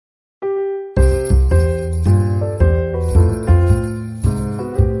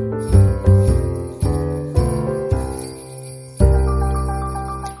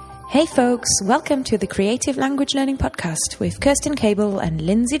Hey folks, welcome to the Creative Language Learning Podcast with Kerstin and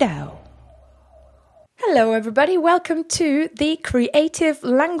Lindsay. Hello everybody, welcome to the Creative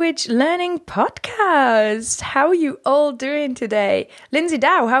Language Learning Podcast. How are you all doing today? Lindsay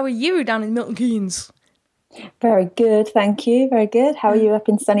Dow, how are you down in Milton Keynes? Very good, thank you. Very good. How are you up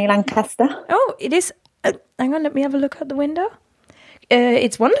in sunny Lancaster? Oh, it is. Hang on, let me have a look out the window.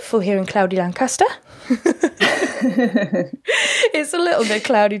 It's wonderful here in cloudy Lancaster. It's a little bit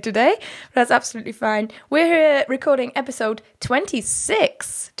cloudy today, but that's absolutely fine. We're recording episode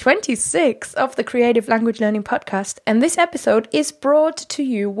 26 of the Creative Language Learning Podcast, and this episode is brought to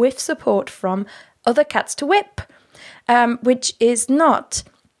you with support from Other Cats to Whip, which is not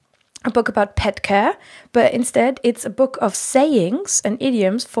a book about pet care, but instead it's a book of sayings and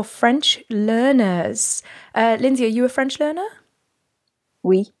idioms for French learners. Lindsay, are you a French learner?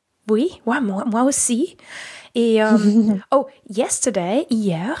 Oui. Oui, moi aussi. Et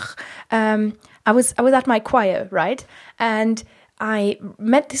hier, I was at my choir, right? And I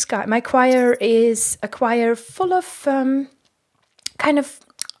met this guy. My choir is a choir full of kind of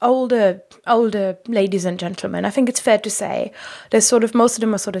older ladies and gentlemen. I think it's fair to say. There's most of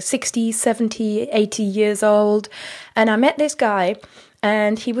them are 60, 70, 80 years old. And I met this guy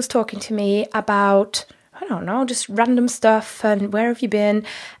and he was talking to me about, I don't know, just random stuff and where have you been?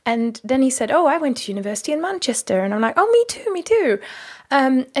 And then he said, I went to university in Manchester. And I'm like, me too.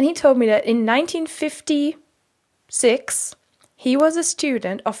 And he told me that in 1956, he was a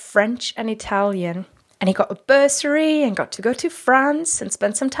student of French and Italian. And he got a bursary and got to go to France and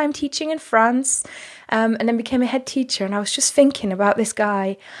spend some time teaching in France, and then became a head teacher. And I was just thinking about this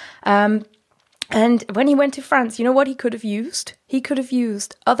guy. And when he went to France, you know what he could have used? He could have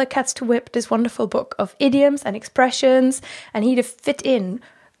used Other Cats to Whip, this wonderful book of idioms and expressions, and he'd have fit in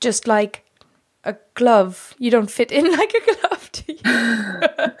just like a glove. You don't fit in like a glove, do you?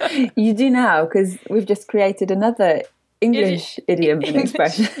 You do now, because we've just created another English idiom and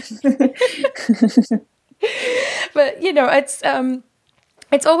expression. But,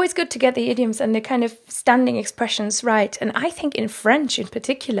 it's always good to get the idioms and the kind of standing expressions right. And I think in French in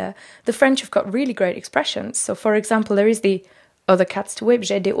particular, the French have got really great expressions. So, for example, there is the Other Cats to Whip.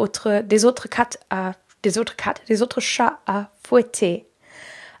 J'ai des autres chats à fouetter,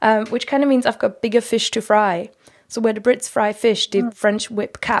 which kind of means I've got bigger fish to fry. So where the Brits fry fish, the French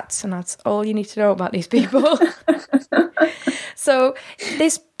whip cats, and that's all you need to know about these people. So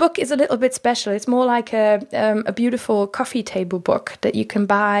this book is a little bit special. It's more like a beautiful coffee table book that you can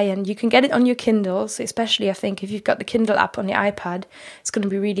buy, and you can get it on your Kindle. So especially, I think, if you've got the Kindle app on the iPad, it's going to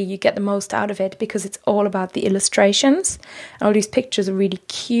be really, you get the most out of it because it's all about the illustrations. All these pictures are really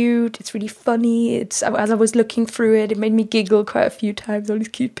cute. It's really funny. As I was looking through it, it made me giggle quite a few times, all these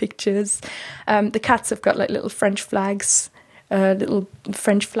cute pictures. The cats have got like little French flags, little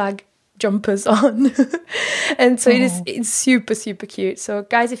French flag jumpers on. And so it's super, super cute. So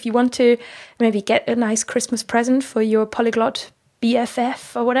guys, if you want to maybe get a nice Christmas present for your polyglot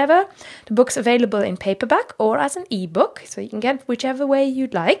BFF or whatever, the book's available in paperback or as an ebook. So you can get whichever way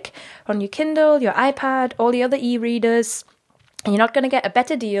you'd like on your Kindle, your iPad, all the other e-readers. And you're not going to get a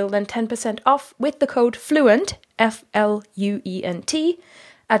better deal than 10% off with the code FLUENT, FLUENT,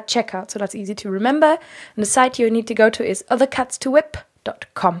 at checkout. So that's easy to remember. And the site you need to go to is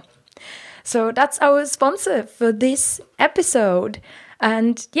othercatstowhip.com. So that's our sponsor for this episode.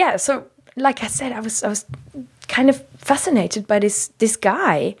 And yeah, so like I said, I was kind of fascinated by this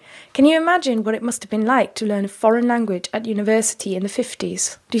guy. Can you imagine what it must have been like to learn a foreign language at university in the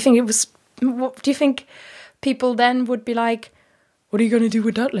 50s? Do you think people then would be like, what are you going to do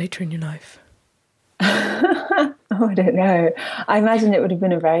with that later in your life? I don't know. I imagine it would have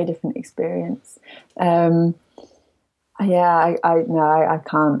been a very different experience. I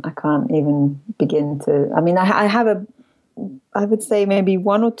can't even begin to. I mean, I have I would say maybe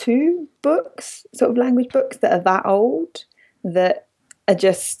one or two books, sort of language books that are that old, that are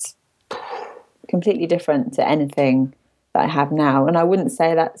just completely different to anything that I have now. And I wouldn't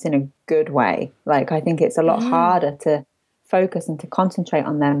say that's in a good way. Like, I think it's a lot harder to focus and to concentrate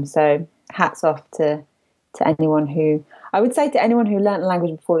on them. So hats off to anyone who, I would say to anyone who learnt a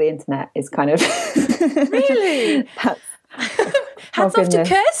language before the internet is kind of... Really? Hats off to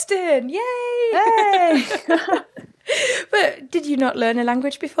Kerstin! Yay! Hey! But did you not learn a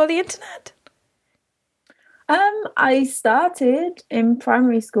language before the internet? I started in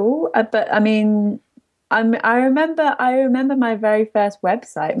primary school, but I mean, I remember my very first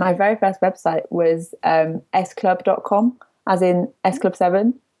website. My very first website was sclub.com, as in S Club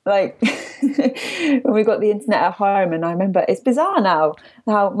 7. like when we got the internet at home, and I remember it's bizarre now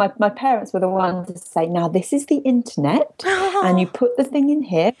how my parents were the ones to say, now this is the internet and you put the thing in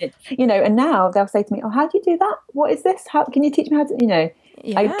here, and now they'll say to me, oh, how do you do that? What is this? How can you teach me how to, I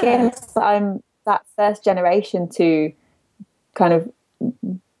Yeah. guess I'm that first generation to kind of,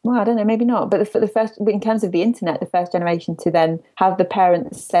 well, I don't know, maybe not, but the first, in terms of the internet, the first generation to then have the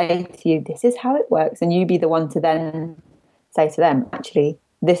parents say to you, this is how it works, and you be the one to then say to them, actually,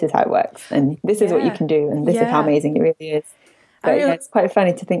 this is how it works, and this is what you Yeah. can do, and this is how Yeah. amazing it really is. I But yeah, real it's quite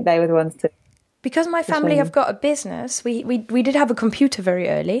funny to think they were the ones Because my to show family have you. got a business, we did have a computer very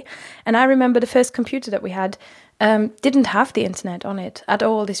early, and I remember the first computer that we had didn't have the internet on it at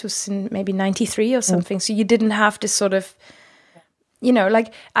all. This was in maybe 93 or something, so you didn't have this sort of,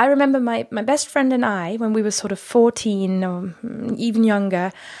 like I remember my best friend and I, when we were sort of 14 or even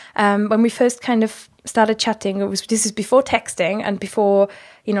younger, when we first kind of started chatting, this is before texting and before,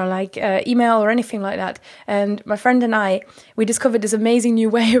 email or anything like that. And my friend and I, we discovered this amazing new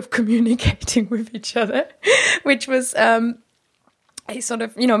way of communicating with each other, which was a sort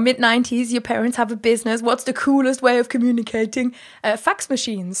of, mid-90s, your parents have a business. What's the coolest way of communicating? Fax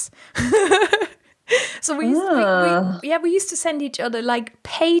machines. So we used we used to send each other like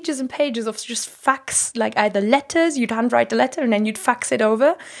pages and pages of just fax, like either letters, you'd handwrite the letter and then you'd fax it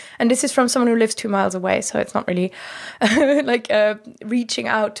over. And this is from someone who lives 2 miles away, so it's not really like reaching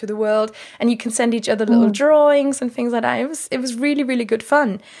out to the world. And you can send each other little drawings and things like that. It was really, really good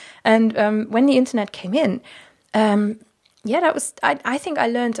fun. And when the internet came in, that was, I think I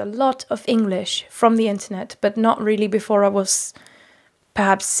learned a lot of English from the internet, but not really before I was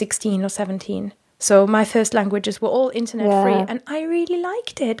perhaps 16 or 17. So my first languages were all internet free, and I really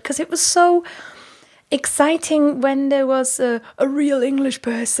liked it because it was so exciting when there was a real English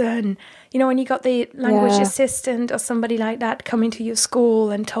person. When you got the language assistant or somebody like that coming to your school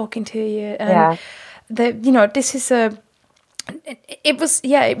and talking to you, and this is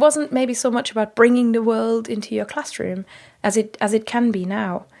it wasn't maybe so much about bringing the world into your classroom as it can be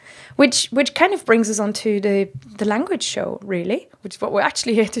now. Which kind of brings us on to the language show, really, which is what we're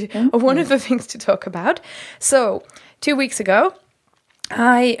actually here to, or one of the things to talk about. So 2 weeks ago,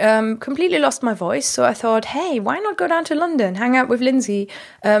 I completely lost my voice, so I thought, hey, why not go down to London, hang out with Lindsay,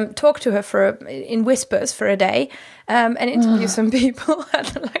 talk to her in whispers for a day, and interview some people at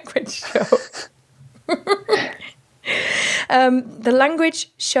the language show. The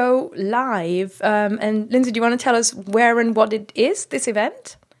language show live. And Lindsay, do you want to tell us where and what it is, this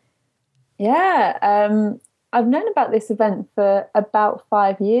event? Yeah, I've known about this event for about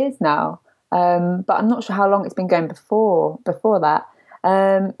 5 years now, but I'm not sure how long it's been going before that.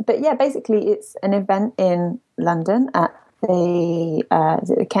 But yeah, basically it's an event in London at the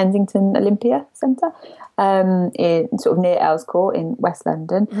is it the Kensington Olympia Centre, in sort of near Earls Court in West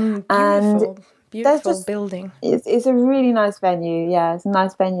London. Beautiful building. It's a really nice venue. Yeah, it's a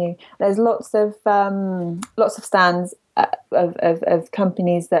nice venue. There's lots of stands of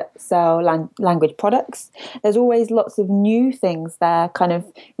companies that sell language products. There's always lots of new things there, kind of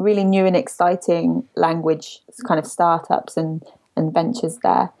really new and exciting language kind of startups and ventures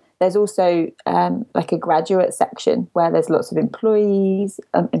there. There's also like a graduate section where there's lots of employers,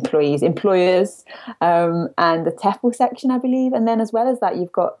 and the TEFL section, I believe. And then as well as that,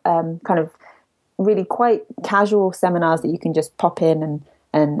 you've got kind of really quite casual seminars that you can just pop in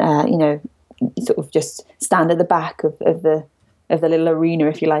and sort of just stand at the back of the little arena,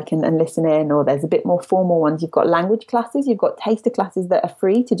 if you like, and listen in. Or there's a bit more formal ones. You've got language classes, you've got taster classes that are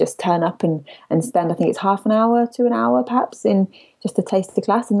free to just turn up and spend, I think it's half an hour to an hour perhaps, in just a taster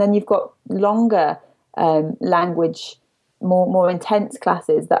class. And then you've got longer language, more intense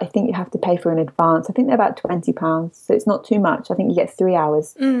classes that I think you have to pay for in advance. I think they're about £20, so it's not too much. I think you get 3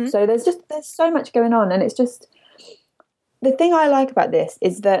 hours. So there's so much going on, and it's just, the thing I like about this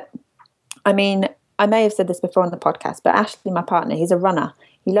is that, I mean, I may have said this before on the podcast, but Ashley, my partner, he's a runner.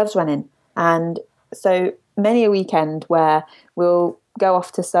 He loves running. And so many a weekend where we'll go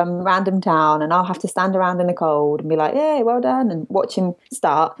off to some random town and I'll have to stand around in the cold and be like, yeah, well done, and watch him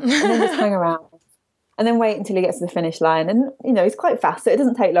start, and then just hang around and then wait until he gets to the finish line. And, he's quite fast, so it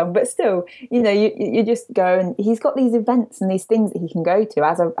doesn't take long, but still, you just go, and he's got these events and these things that he can go to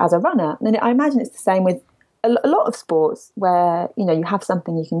as a runner. And I imagine it's the same with a lot of sports where, you have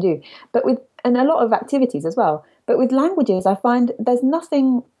something you can do, and a lot of activities as well. But with languages, I find there's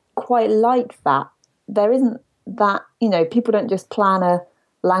nothing quite like that. There isn't that, people don't just plan a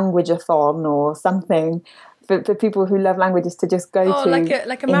language-a-thon or something for people who love languages to just go to.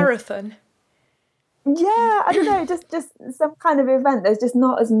 Like a marathon. Yeah, I don't know, just some kind of event. There's just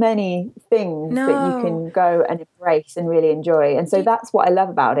not as many things that you No. can go and embrace and really enjoy. And so that's what I love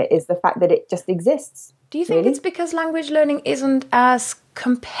about it, is the fact that it just exists, Do you think it's really. because language learning isn't as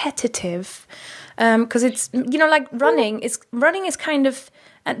competitive? Because it's, like running is kind of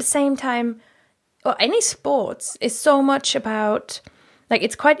at the same time, or any sports is so much about, like,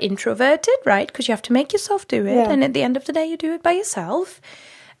 it's quite introverted, right? Because you have to make yourself do it, Yeah. and at the end of the day, you do it by yourself.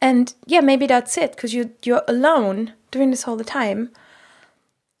 And yeah, maybe that's it, because you're alone doing this all the time.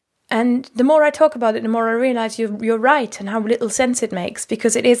 And the more I talk about it, the more I realize you're right, and how little sense it makes,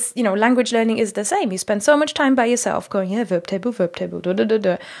 because it is, language learning is the same. You spend so much time by yourself going, yeah, verb table, da da da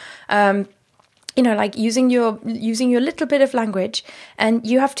da. Like using your little bit of language, and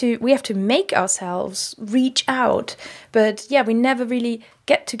we have to make ourselves reach out. But yeah, we never really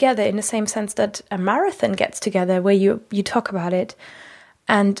get together in the same sense that a marathon gets together, where you talk about it.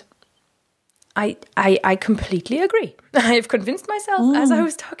 And I completely agree. I have convinced myself as I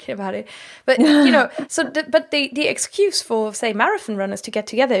was talking about it. But but the excuse for, say, marathon runners to get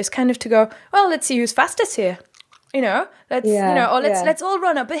together is kind of to go, well, let's see who's fastest here. Let's all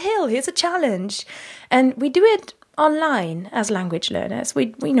run up a hill. Here's a challenge. And we do it online as language learners.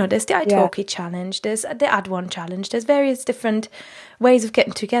 We there's the italki challenge, there's the Add One challenge, there's various different ways of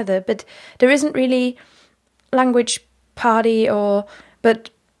getting together, but there isn't really language party, but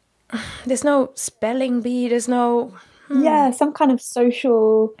there's no spelling bee, there's no some kind of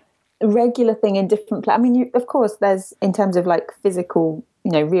social regular thing in different I mean, of course, there's, in terms of like physical,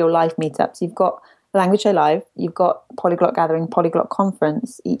 real life meetups, you've got Language Show Live, you've got Polyglot Gathering, Polyglot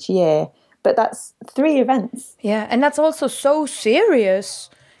Conference each year, but that's 3 events. Yeah, and that's also so serious.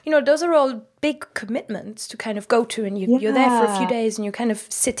 Those are all big commitments to kind of go to, and you're there for a few days, and you're kind of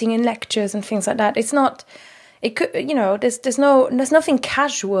sitting in lectures and things like that. It's not, it could, there's nothing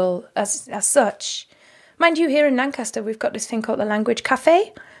casual as such. Mind you, here in Lancaster, we've got this thing called the Language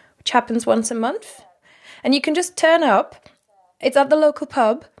Cafe, which happens once a month, and you can just turn up. It's at the local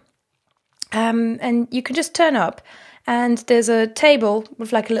pub. And you can just turn up, and there's a table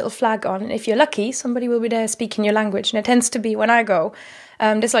with like a little flag on. And if you're lucky, somebody will be there speaking your language. And it tends to be, when I go,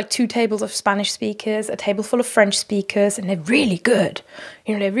 there's like 2 tables of Spanish speakers, a table full of French speakers, and they're really good.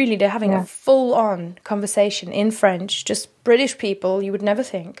 They're having a full-on conversation in French, just British people you would never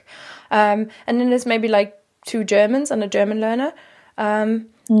think. And then there's maybe like 2 Germans and a German learner. And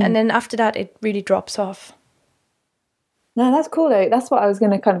then after that, it really drops off. No, that's cool though. That's what I was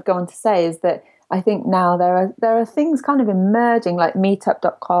going to kind of go on to say, is that I think now there are things kind of emerging, like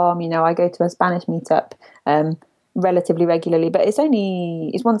meetup.com. I go to a Spanish meetup relatively regularly, but it's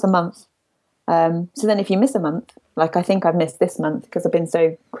once a month. So then if you miss a month, like I think I've missed this month because I've been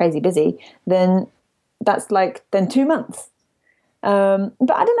so crazy busy, then that's like 2 months. But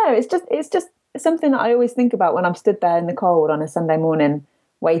I don't know, it's just something that I always think about when I'm stood there in the cold on a Sunday morning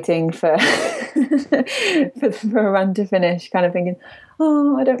waiting for for a run to finish, kind of thinking,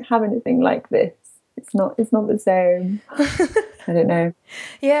 oh, I don't have anything like this. It's not the same. I don't know.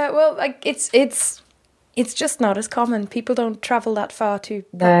 Yeah, well, like it's just not as common. People don't travel that far to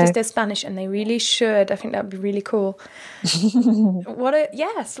practice their Spanish, and they really should. I think that'd be really cool. What an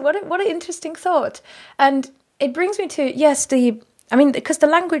interesting thought. And it brings me to because the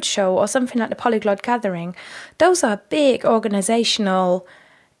language show or something like the Polyglot Gathering, those are big organizational.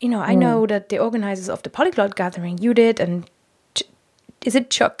 I know that the organizers of the Polyglot Gathering, you did, and is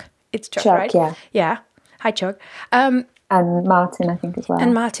it Chuck? It's Chuck, right? Yeah. Yeah. Hi, Chuck. And Martin, I think, as well.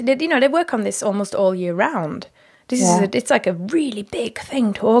 And Martin did. They work on this almost all year round. It's like a really big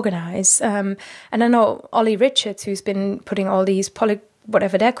thing to organize. And I know Ollie Richards, who's been putting all these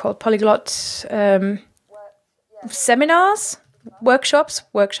whatever they're called, polyglot seminars. Workshops.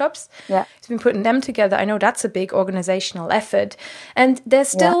 Yeah. He's been putting them together. I know that's a big organizational effort. And they're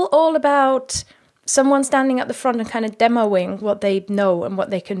still all about someone standing at the front and kind of demoing what they know and what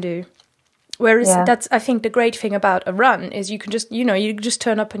they can do. Whereas that's, I think, the great thing about a run is you can just, you just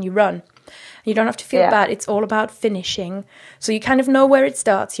turn up and you run. You don't have to feel bad. It's all about finishing. So you kind of know where it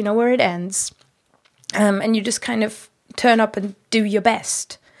starts, you know where it ends. And you just kind of turn up and do your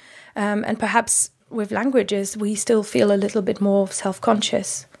best. And perhaps with languages, we still feel a little bit more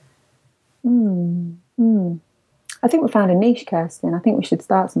self-conscious. I think we found a niche, Kerstin. I think we should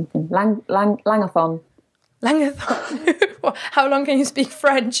start something. Langathon. Langathon? How long can you speak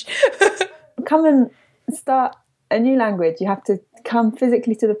French? Come and start a new language. You have to come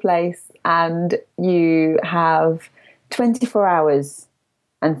physically to the place, and you have 24 hours,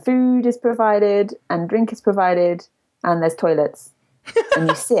 and food is provided, and drink is provided, and there's toilets. And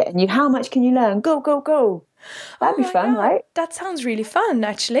you sit, and how much can you learn? Go, go, go. That'd be fun, right? That sounds really fun,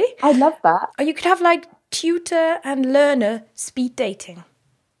 actually. I'd love that. Or you could have like tutor and learner speed dating.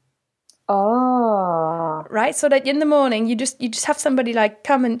 Oh. Right? So that in the morning you just have somebody like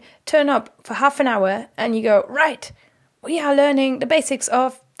come and turn up for half an hour and you go, right, we are learning the basics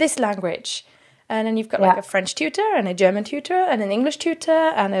of this language. And then you've got like a French tutor and a German tutor and an English tutor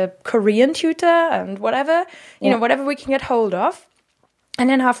and a Korean tutor and whatever, you know, whatever we can get hold of. And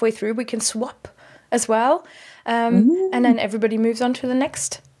then halfway through we can swap as well. And then everybody moves on to the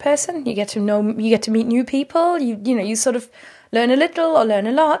next person. You get to meet new people. You sort of learn a little or learn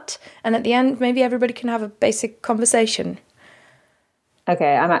a lot. And at the end, maybe everybody can have a basic conversation.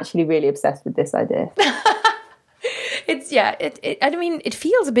 Okay, I'm actually really obsessed with this idea. It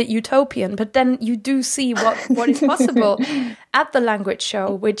feels a bit utopian, but then you do see what is possible at the language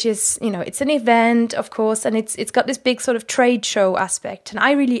show, which is, it's an event, of course, and it's got this big sort of trade show aspect. And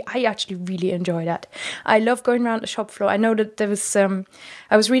I actually really enjoy that. I love going around the shop floor. I know that there was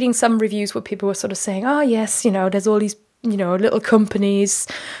I was reading some reviews where people were sort of saying, oh yes, there's all these little companies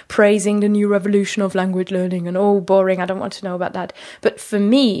praising the new revolution of language learning and boring, I don't want to know about that. But for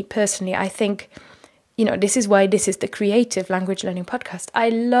me personally, I think this is why this is the Creative Language Learning Podcast. I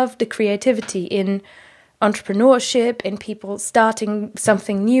love the creativity in entrepreneurship, in people starting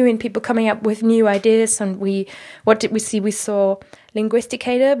something new, in people coming up with new ideas. And what did we see? We saw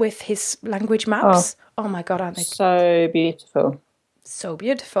Linguisticator with his language maps. Oh my God, aren't they so beautiful? So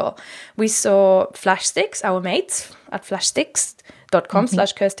beautiful. We saw Flashsticks, our mates at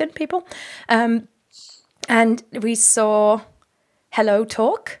flashsticks.com/Kerstin people. And we saw Hello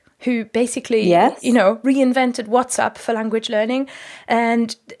Talk, who basically, reinvented WhatsApp for language learning.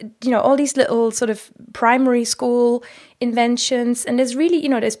 And, all these little sort of primary school inventions. And there's really,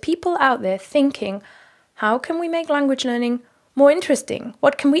 there's people out there thinking, how can we make language learning more interesting?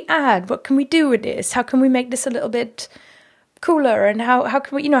 What can we add? What can we do with this? How can we make this a little bit cooler? And how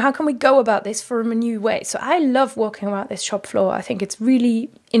can we, how can we go about this from a new way? So I love walking around this shop floor. I think it's really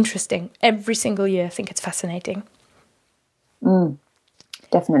interesting every single year. I think it's fascinating.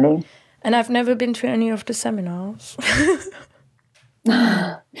 Definitely. And I've never been to any of the seminars.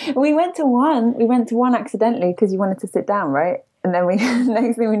 We went to one accidentally because you wanted to sit down, right? And then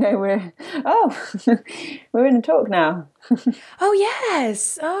next thing we know, we're in a talk now. Oh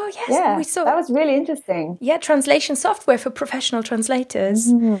yes. Yeah, we saw, that was really interesting. Yeah, translation software for professional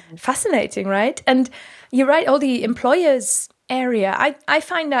translators. Fascinating, right? And you're right, all the employers area. I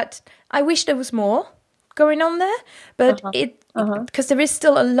find that I wish there was more going on there, but because there is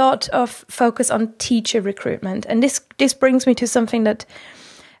still a lot of focus on teacher recruitment, and this brings me to something that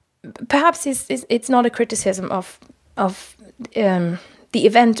perhaps it's not a criticism of the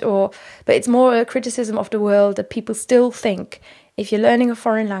event, but it's more a criticism of the world, that people still think if you're learning a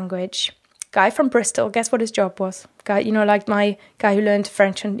foreign language. Guy from Bristol, guess what his job was? Guy, like my guy who learned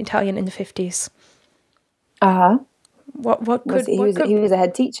French and Italian in the 50s. He was a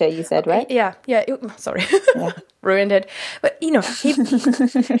head teacher, you said, right? Yeah. Sorry, ruined it. But he was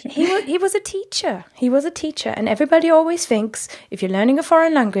a teacher. He was a teacher, and everybody always thinks if you're learning a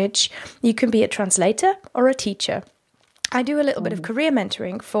foreign language, you can be a translator or a teacher. I do a little bit of career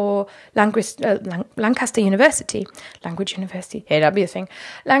mentoring for Lancaster University, Language University. Hey, that'd be a thing.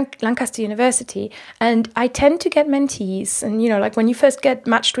 Lancaster University, and I tend to get mentees, and like when you first get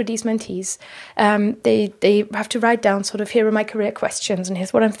matched with these mentees, they have to write down sort of, here are my career questions, and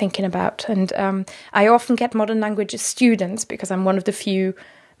here's what I'm thinking about. And I often get modern languages students because I'm one of the few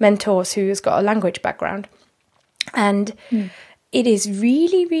mentors who has got a language background, and it is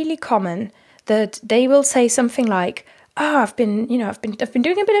really, really common that they will say something like, I've been doing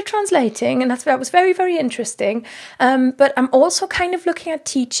a bit of translating, and that was very, very interesting. But I'm also kind of looking at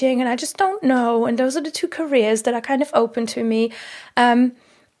teaching, and I just don't know. And those are the two careers that are kind of open to me. And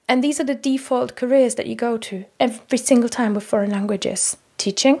these are the default careers that you go to every single time with foreign languages: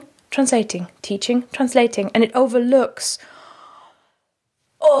 teaching, translating, teaching, translating, and it overlooks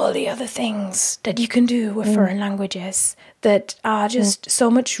all the other things that you can do with foreign languages that are just so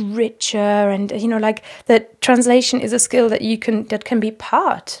much richer. And like that translation is a skill that can be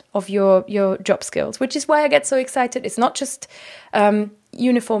part of your job skills, which is why I get so excited. It's not just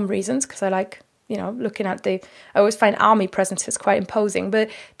uniform reasons, because I like looking at I always find army presences quite imposing, but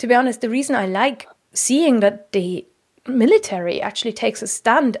to be honest, the reason I like seeing that the military actually takes a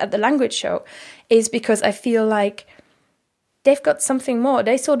stand at the language show is because I feel like they've got something more.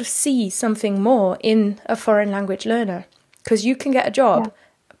 They sort of see something more in a foreign language learner, because you can get a job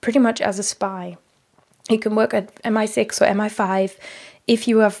pretty much as a spy. You can work at MI6 or MI5 if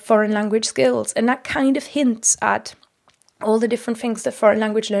you have foreign language skills, and that kind of hints at all the different things that foreign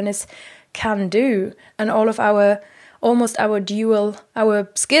language learners can do, and all of our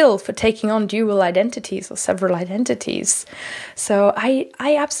skill for taking on dual identities or several identities. So I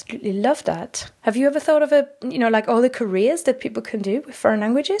absolutely love that. Have you ever thought of like all the careers that people can do with foreign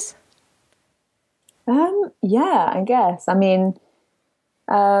languages? Yeah, I guess. I mean,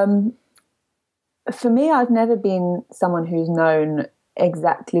 for me, I've never been someone who's known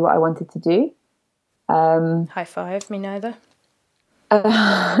exactly what I wanted to do. High five, me neither.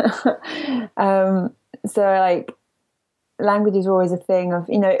 So like, language is always a thing of,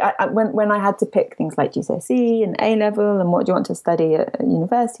 when I had to pick things like GCSE and A level and what do you want to study at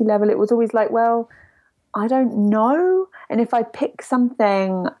university level, it was always like, well, I don't know. And if I pick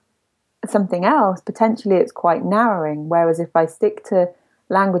something else, potentially it's quite narrowing. Whereas if I stick to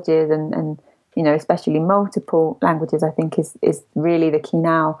languages and especially multiple languages, I think is really the key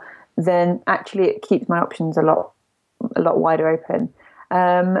now, then actually it keeps my options a lot wider open.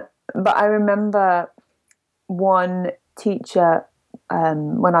 But I remember one teacher,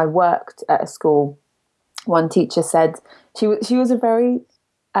 when I worked at a school, one teacher said she was a very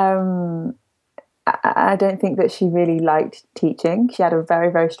I don't think that she really liked teaching. She had a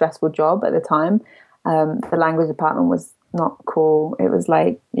very, very stressful job at the time. The language department was not cool. It was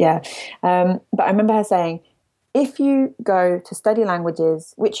like, yeah. But I remember her saying, if you go to study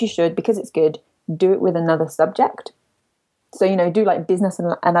languages, which you should because it's good, do it with another subject. So, do like business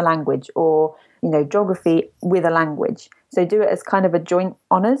and a language, or, geography with a language. So do it as kind of a joint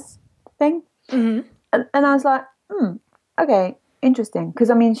honours thing. Mm-hmm. And I was like, okay, interesting. Because,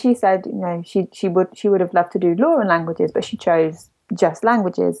 I mean, she said, she would have loved to do law and languages, but she chose just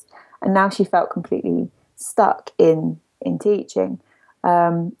languages. And now she felt completely stuck in teaching,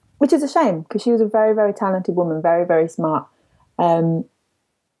 which is a shame because she was a very, very talented woman, very, very smart. And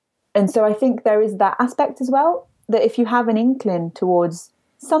so I think there is that aspect as well, that if you have an inkling towards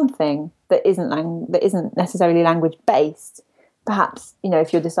something that isn't necessarily language based, perhaps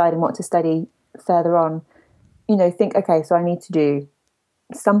if you're deciding what to study further on, think, okay, so I need to do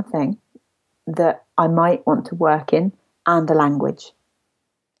something that I might want to work in and a language.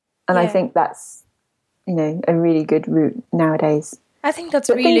 And I think that's a really good route nowadays. I think that's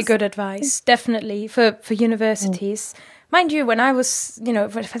really good advice, definitely for universities. Mind you, when I was,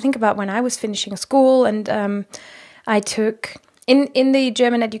 if I think about when I was finishing school and I took, in the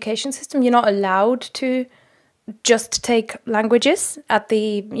German education system, you're not allowed to just take languages at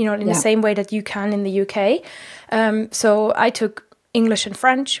the, the same way that you can in the UK. So I took English and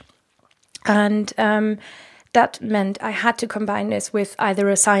French, and that meant I had to combine this with either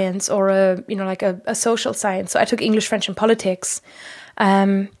a science or a social science. So I took English, French and politics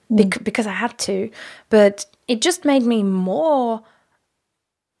because I had to. But it just made me more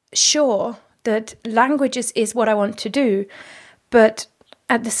sure that languages is what I want to do. But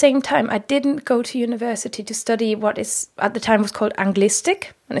at the same time, I didn't go to university to study what is at the time was called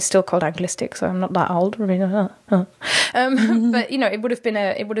Anglistic, and it's still called Anglistic, so I'm not that old. But it would have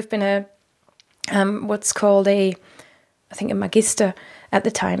been a what's called I think a magister at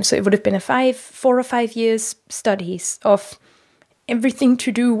the time. So it would have been 4 or 5 years studies of everything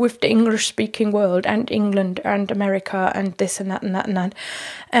to do with the English-speaking world and England and America and this and that and that and that.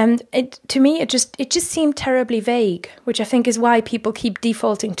 And to me, it just seemed terribly vague, which I think is why people keep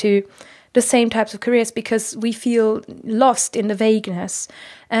defaulting to the same types of careers, because we feel lost in the vagueness.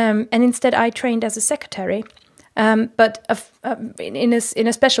 And instead, I trained as a secretary, but in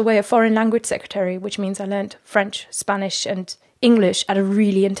a special way, a foreign language secretary, which means I learned French, Spanish, and English at a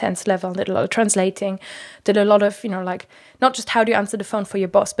really intense level. Did a lot of translating, did a lot of, not just how do you answer the phone for your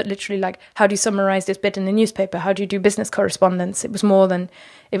boss, but literally like, how do you summarize this bit in the newspaper? How do you do business correspondence? It was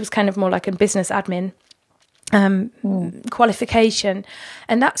kind of more like a business admin qualification.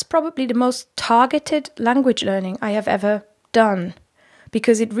 And that's probably the most targeted language learning I have ever done,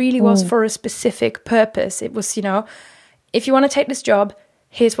 because it really was for a specific purpose. It was, if you want to take this job,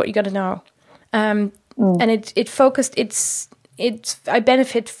 here's what you got to know. And it focused, I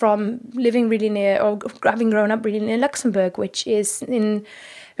benefit from living really near, or having grown up really near Luxembourg, which is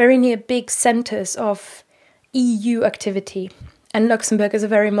very near big centres of EU activity. And Luxembourg is a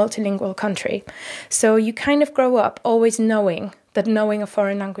very multilingual country. So you kind of grow up always knowing that knowing a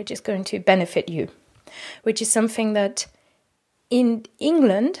foreign language is going to benefit you, which is something that in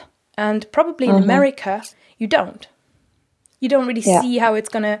England and probably in America, you don't. You don't really see how it's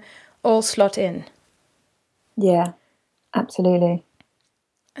going to all slot in. Yeah. Absolutely.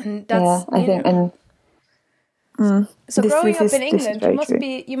 And that's I think so growing up in England,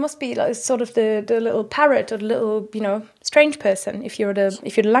 you must be like sort of the little parrot or the little strange person if you're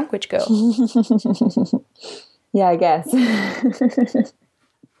the language girl. Yeah, I guess.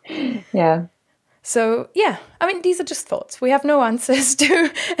 Yeah. So, yeah, I mean, these are just thoughts. We have no answers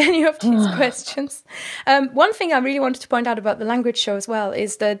to any of these questions. One thing I really wanted to point out about the language show as well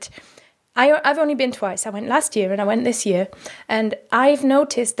is that I've only been twice. I went last year and I went this year. And I've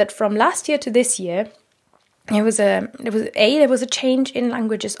noticed that from last year to this year, there was a change in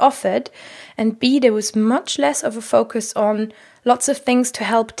languages offered, and B, there was much less of a focus on lots of things to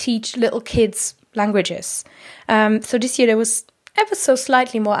help teach little kids languages. So this year there was ever so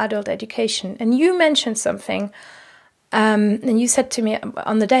slightly more adult education. And you mentioned something, and you said to me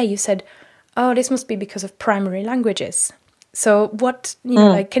on the day, you said, "Oh, this must be because of primary languages." So what, do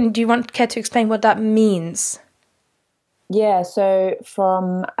you care to explain what that means? Yeah, so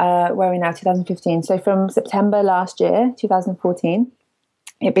from, where are we now, 2015. So from September last year, 2014,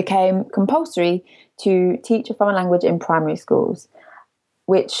 it became compulsory to teach a foreign language in primary schools,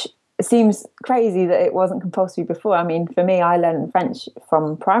 which seems crazy that it wasn't compulsory before. I mean, for me, I learned French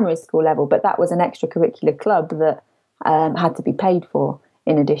from primary school level, but that was an extracurricular club that had to be paid for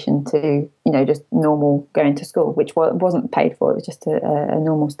in addition to, just normal going to school, which wasn't paid for. It was just a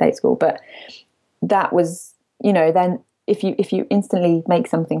normal state school. But that was, then if you instantly make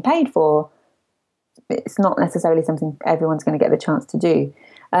something paid for, it's not necessarily something everyone's going to get the chance to do.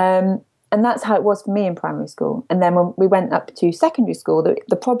 And that's how it was for me in primary school. And then when we went up to secondary school,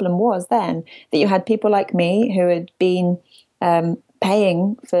 the problem was then that you had people like me who had been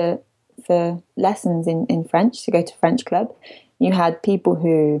paying for lessons in French to go to French club. You had people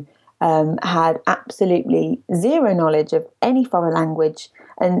who had absolutely zero knowledge of any foreign language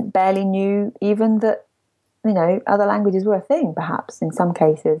and barely knew even that, other languages were a thing, perhaps, in some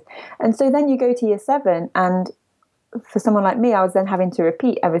cases. And so then you go to year 7, and for someone like me, I was then having to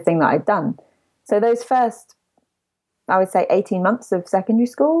repeat everything that I'd done. So those first, I would say, 18 months of secondary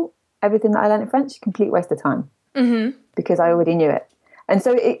school, everything that I learned in French, complete waste of time, because I already knew it. And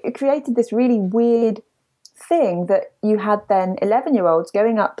so it created this really weird thing that you had then 11-year-olds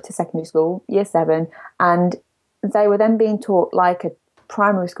going up to secondary school, year 7, and they were then being taught like a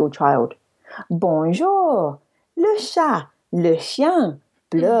primary school child. Bonjour, le chat, le chien,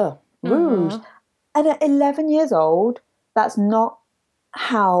 bleu, rouge. And at 11 years old, that's not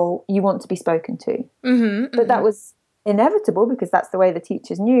how you want to be spoken to. But that was inevitable because that's the way the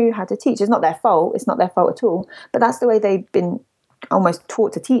teachers knew how to teach. It's not their fault. It's not their fault at all. But that's the way they've been almost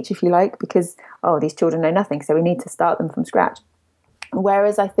taught to teach, if you like, because, these children know nothing, so we need to start them from scratch.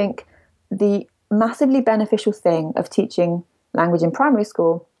 Whereas I think the massively beneficial thing of teaching language in primary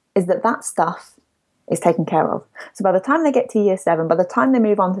school is that stuff is taken care of. So by the time they get to year 7, by the time they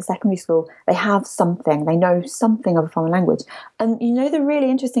move on to secondary school, they have something, they know something of a foreign language. And the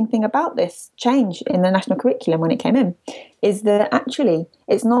really interesting thing about this change in the national curriculum when it came in is that actually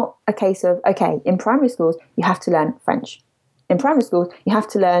it's not a case of, okay, in primary schools, you have to learn French. In primary schools, you have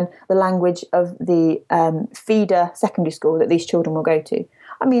to learn the language of the feeder secondary school that these children will go to.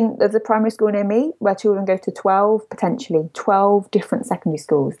 I mean, there's a primary school near me where children go to potentially 12 different secondary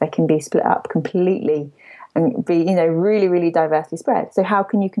schools. They can be split up completely and be, really, really diversely spread. So how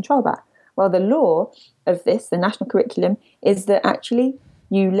can you control that? Well, the law of this, the national curriculum, is that actually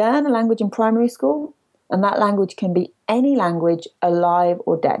you learn a language in primary school, and that language can be any language, alive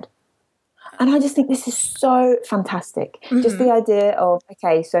or dead. And I just think this is so fantastic. Just the idea of,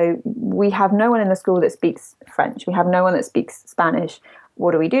 okay, so we have no one in the school that speaks French. We have no one that speaks Spanish.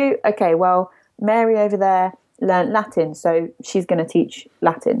 What do? Okay, well, Mary over there learned Latin, so she's going to teach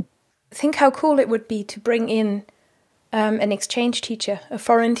Latin. Think how cool it would be to bring in an exchange teacher, a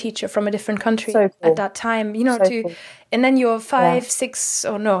foreign teacher from a different country at that time, cool. And then you're 5, 6,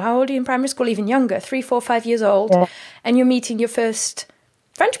 or no, how old are you in primary school? Even younger, 3, 4, 5 years old, and you're meeting your first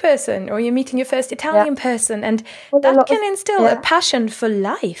French person, or you're meeting your first Italian person, and that can instill a passion for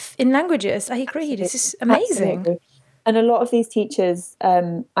life in languages. I agree. This is amazing. Absolutely. And a lot of these teachers,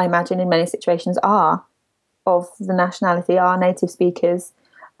 I imagine in many situations, are of the nationality, are native speakers.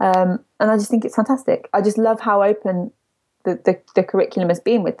 And I just think it's fantastic. I just love how open the curriculum has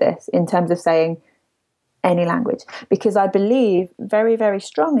been with this in terms of saying any language. Because I believe very, very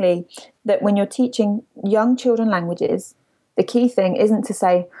strongly that when you're teaching young children languages, the key thing isn't to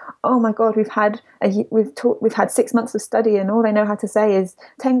say, oh my God, we've had 6 months of study and all they know how to say is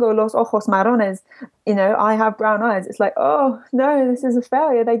tengo los ojos marrones, I have brown eyes. It's like, oh no, this is a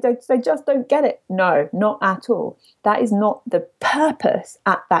failure. They just don't get it. No, not at all. That is not the purpose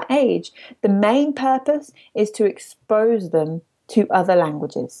at that age. The main purpose is to expose them to other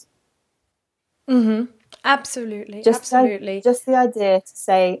languages. Absolutely. Just the idea to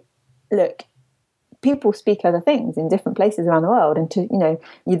say, look, people speak other things in different places around the world. And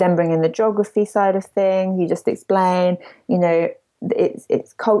you then bring in the geography side of things. You just explain,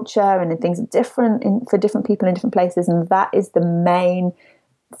 it's culture and things are different for different people in different places. And that is the main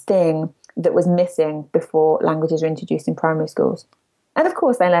thing that was missing before languages were introduced in primary schools. And of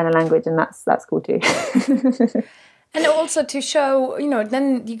course they learn a language, and that's cool too. And also to show,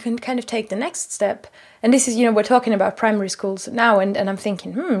 then you can kind of take the next step. And this is, we're talking about primary schools now, and I'm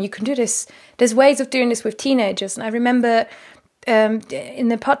thinking, you can do this. There's ways of doing this with teenagers. And I remember in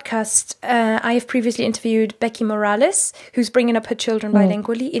the podcast, I have previously interviewed Becky Morales, who's bringing up her children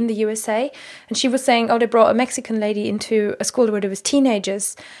bilingually in the USA. And she was saying, they brought a Mexican lady into a school where there was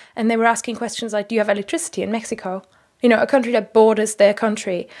teenagers, and they were asking questions like, do you have electricity in Mexico? A country that borders their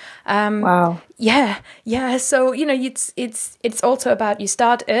country. Wow. Yeah. So, it's also about you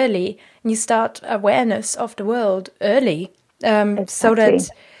start early and you start awareness of the world early, Exactly.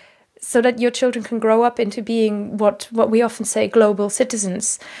 so that your children can grow up into being what we often say global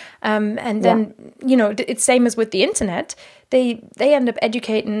citizens. And then, it's same as with the internet. They end up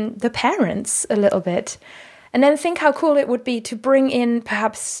educating the parents a little bit. And then think how cool it would be to bring in,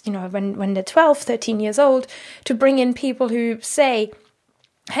 perhaps, when they're 12, 13 years old, to bring in people who say,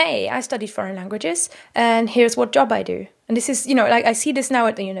 hey, I studied foreign languages and here's what job I do. And this is, I see this now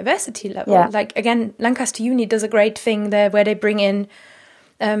at the university level. Yeah. Like, again, Lancaster Uni does a great thing there where they bring in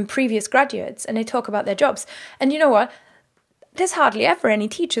previous graduates and they talk about their jobs. And you know what? There's hardly ever any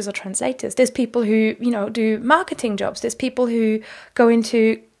teachers or translators. There's people who, do marketing jobs. There's people who go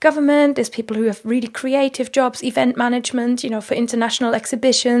into government. There's people who have really creative jobs, event management, for international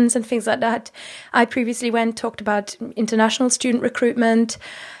exhibitions and things like that. I previously talked about international student recruitment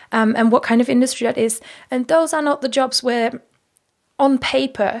and what kind of industry that is. And those are not the jobs where on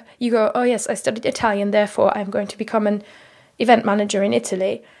paper you go, oh yes, I studied Italian, therefore I'm going to become an event manager in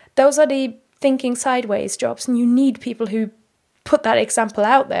Italy. Those are the thinking sideways jobs, and you need people who put that example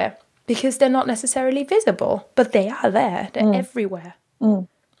out there because they're not necessarily visible, but they are there. They're everywhere.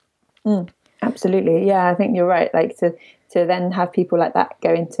 Absolutely. Yeah, I think you're right. Like to then have people like that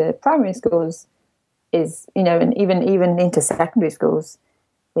go into primary schools is, and even into secondary schools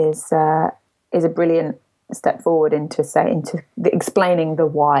is a brilliant step forward into explaining the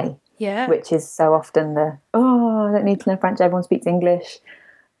why. Yeah. Which is so often I don't need to know French, everyone speaks English.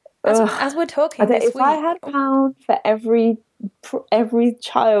 As we're talking this if week, I had a pound for every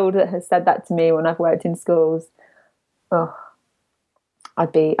child that has said that to me when I've worked in schools,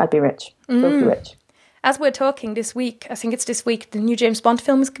 I'd be rich, filthy rich. As we're talking this week, I think it's this week, the new James Bond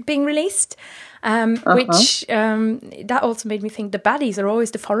film is being released, which that also made me think the baddies are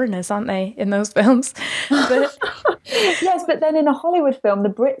always the foreigners, aren't they, in those films? But yes, but then in a Hollywood film, the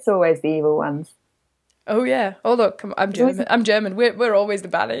Brits are always the evil ones. Oh yeah. Oh look, come on, I'm German. We're always the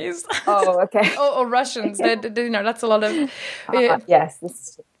baddies. Oh, okay. or Russians. That's a lot of. Yes. This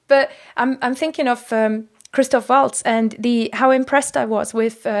is true. But I'm thinking of Christoph Waltz and how impressed I was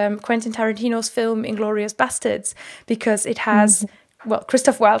with Quentin Tarantino's film *Inglourious Basterds*, because it has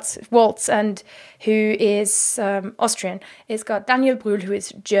Christoph Waltz, and who is Austrian. It's got Daniel Brühl, who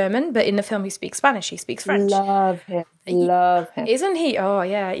is German, but in the film he speaks Spanish. He speaks French. Love him. Isn't he? Oh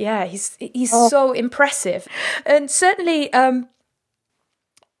yeah. He's so impressive, and certainly.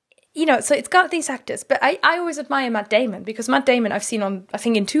 So it's got these actors, but I always admire Matt Damon, because Matt Damon I've seen on, I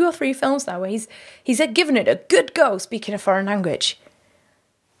think, in 2 or 3 films now where he's given it a good go speaking a foreign language.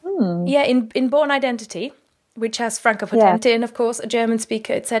 Yeah, in Born Identity, which has Franco Potente in, of course, a German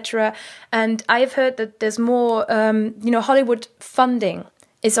speaker, etc. And I've heard that there's more, Hollywood funding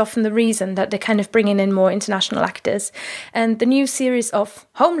is often the reason that they're kind of bringing in more international actors. And the new series of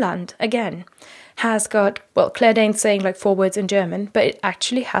Homeland, again, has got, Claire Danes saying like 4 words in German, but it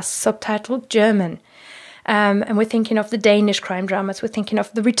actually has subtitled German. And we're thinking of the Danish crime dramas, we're thinking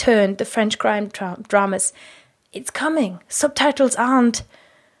of The Return, the French crime dramas. It's coming. Subtitles aren't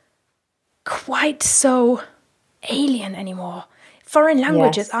quite so alien anymore. Foreign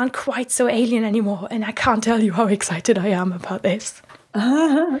languages aren't quite so alien anymore, and I can't tell you how excited I am about this.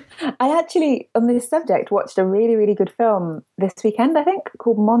 I actually, on this subject, watched a really, really good film this weekend, I think,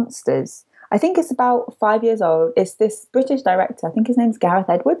 called Monsters. I think it's about 5 years old. It's this British director, I think his name's Gareth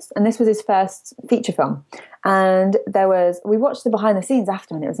Edwards, and this was his first feature film. And we watched the behind the scenes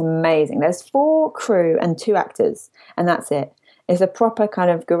after, and it was amazing. There's 4 crew and 2 actors, and that's it. It's a proper kind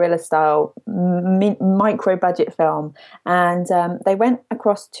of guerrilla style, micro budget film. And they went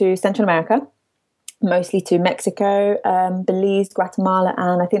across to Central America, mostly to Mexico, Belize, Guatemala,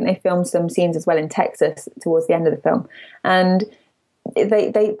 and I think they filmed some scenes as well in Texas towards the end of the film. And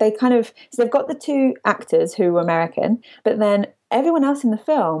they kind of, so they've got the 2 actors who were American, but then everyone else in the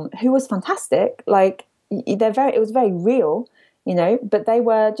film, who was fantastic, like it was very real, you know, but they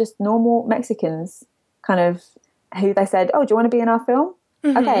were just normal Mexicans, kind of, who they said, oh, do you want to be in our film?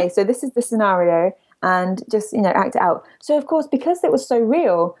 Okay, so this is the scenario, and just, you know, act it out. So of course, because it was so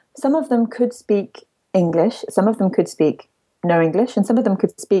real, some of them could speak English, some of them could speak no English, and some of them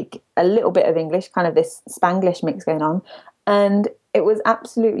could speak a little bit of English, kind of this Spanglish mix going on. And it was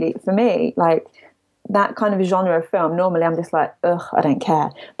absolutely, for me, like, that kind of genre of film, normally I'm just like, ugh, I don't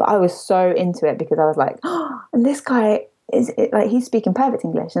care. But I was so into it because I was like, oh, and this guy like, he's speaking perfect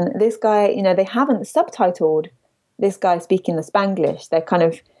English. And this guy, you know, they haven't subtitled this guy speaking the Spanglish. They're kind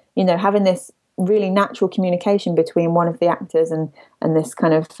of, you know, having this really natural communication between one of the actors and this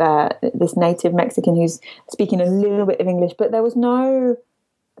kind of, this native Mexican who's speaking a little bit of English, but there was no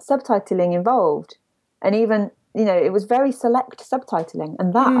subtitling involved. And even, you know, it was very select subtitling.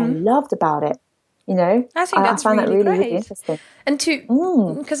 And that I loved about it. You know, I think that's found really that great. really interesting. And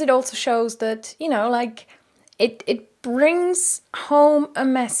because it also shows that, you know, like it brings home a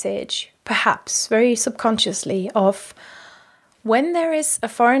message, perhaps very subconsciously, of when there is a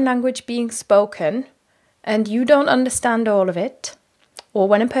foreign language being spoken and you don't understand all of it, or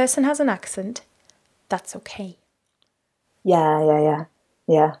when a person has an accent, that's okay. Yeah.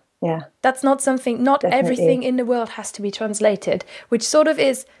 That's not something, not Definitely. Everything in the world has to be translated, which sort of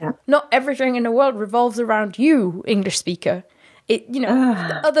is, not everything in the world revolves around you, English speaker. It, you know,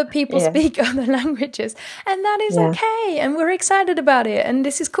 other people speak other languages, and that is okay, and we're excited about it, and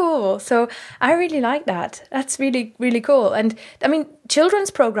this is cool. So I really like that. That's really, really cool. And I mean,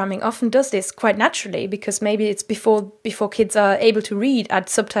 children's programming often does this quite naturally, because maybe it's before kids are able to read at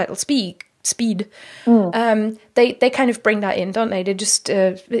subtitle speed. They kind of bring that in, don't they? They just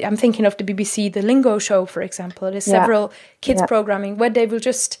I'm thinking of the BBC, the Lingo Show, for example. There's several kids programming where they will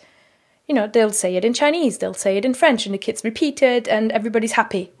just, you know, they'll say it in Chinese, they'll say it in French, and the kids repeat it, and everybody's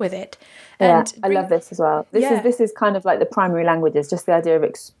happy with it. And I love this as well. This is kind of like the primary languages, just the idea of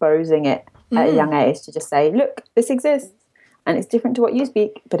exposing it at a young age, to just say, look, this exists, and it's different to what you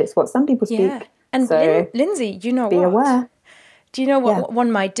speak, but it's what some people speak. And so Lindsay, you know, be aware. Do you know what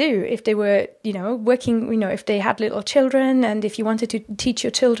one might do if they were, you know, working, you know, if they had little children, and if you wanted to teach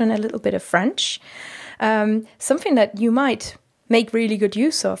your children a little bit of French, something that you might make really good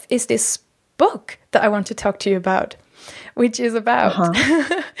use of is this book that I want to talk to you about, which is about,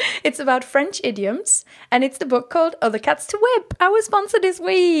 it's about French idioms, and it's the book called Other Cats to Whip, our sponsor this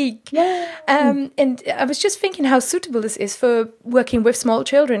week. And I was just thinking how suitable this is for working with small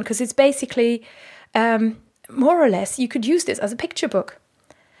children, because it's basically... more or less, you could use this as a picture book,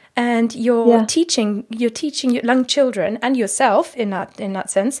 and you're teaching your young children and yourself in that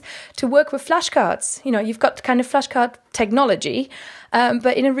sense to work with flashcards. You know, you've got kind of flashcard technology,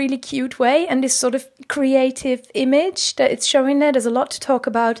 but in a really cute way, and this sort of creative image that it's showing there. There's a lot to talk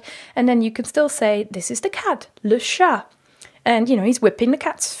about, and then you can still say, "This is the cat, le chat," and you know, he's whipping the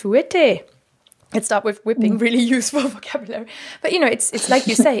cat's fouetté. Let's start with whipping, really useful vocabulary. But, you know, it's like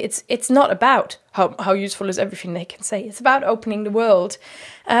you say, it's not about how useful is everything they can say. It's about opening the world.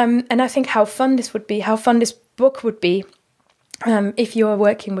 And I think how fun this book would be if you are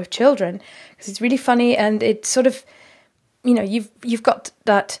working with children. Because it's really funny, and it's sort of, you know, you've got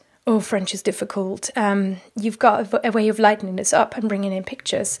that, oh, French is difficult. You've got a way of lightening this up and bringing in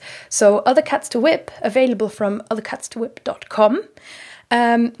pictures. So Other Cats to Whip, available from othercatstowhip.com.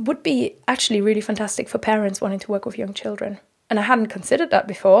 Would be actually really fantastic for parents wanting to work with young children. And I hadn't considered that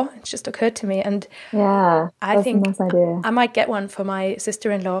before. It just occurred to me. And I think a nice idea. I might get one for my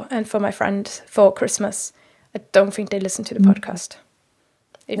sister-in-law and for my friend for Christmas. I don't think they listen to the podcast.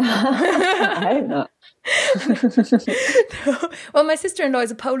 I hope not. Well, my sister-in-law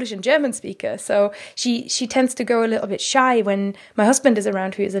is a Polish and German speaker, so she tends to go a little bit shy when my husband is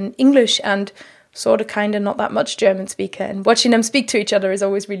around, who is an English and sort of kind of not that much German speaker, and watching them speak to each other is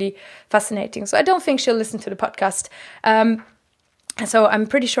always really fascinating. So I don't think she'll listen to the podcast. So I'm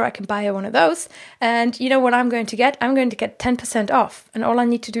pretty sure I can buy her one of those. And you know what I'm going to get? I'm going to get 10% off. And all I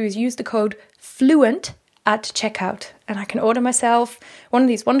need to do is use the code FLUENT at checkout. And I can order myself one of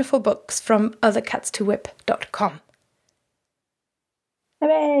these wonderful books from othercatstowhip.com.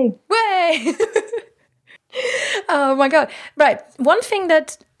 Hooray! Way! Oh my God. Right. One thing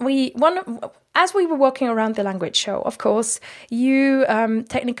that as we were walking around the language show, of course, you,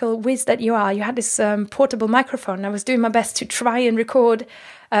 technical whiz that you are, you had this portable microphone. I was doing my best to try and record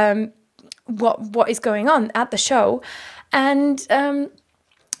what is going on at the show. And,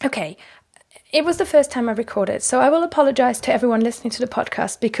 okay, it was the first time I recorded, so I will apologize to everyone listening to the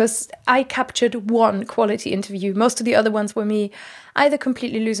podcast because I captured one quality interview. Most of the other ones were me either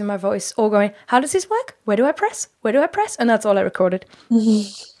completely losing my voice or going, how does this work? Where do I press? Where do I press? And that's all I recorded.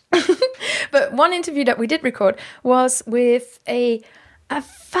 But one interview that we did record was with a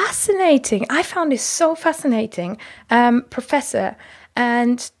fascinating, I found this so fascinating, professor.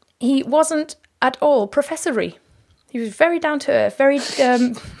 And he wasn't at all professory. He was very down to earth, very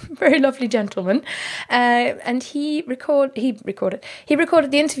very lovely gentleman, and he recorded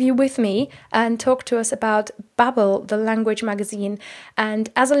the interview with me and talked to us about Babel, the language magazine. And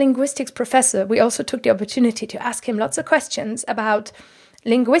as a linguistics professor, we also took the opportunity to ask him lots of questions about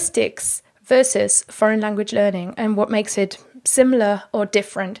linguistics versus foreign language learning and what makes it similar or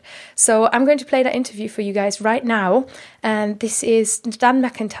different. So I'm going to play that interview for you guys right now. And this is Dan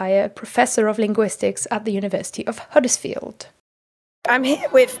McIntyre, Professor of Linguistics at the University of Huddersfield. I'm here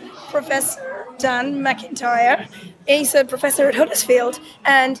with Professor Dan McIntyre. He's a professor at Huddersfield.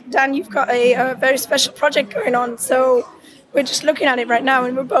 And Dan, you've got a very special project going on. So we're just looking at it right now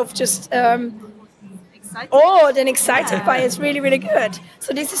and we're both just awed and excited by it. It's really, really good.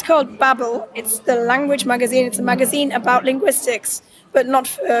 So this is called Babel. It's the language magazine. It's a magazine about linguistics, but not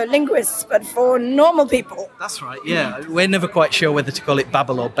for linguists, but for normal people. That's right, yeah. We're never quite sure whether to call it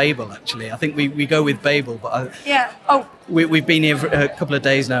Babel or Babel, actually. I think we go with Babel, but we've been here for a couple of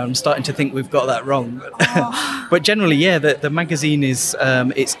days now and I'm starting to think we've got that wrong. But generally, yeah, the magazine is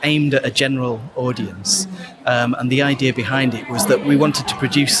it's aimed at a general audience. And the idea behind it was that we wanted to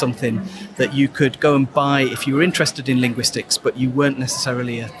produce something that you could go and buy if you were interested in linguistics, but you weren't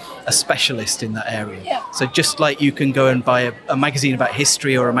necessarily a specialist in that area. Yeah. So just like you can go and buy a magazine about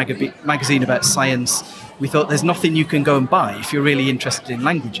history or a magazine about science, we thought there's nothing you can go and buy if you're really interested in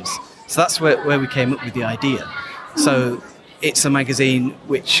languages. So that's where we came up with the idea. So it's a magazine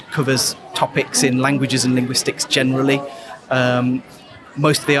which covers topics in languages and linguistics generally.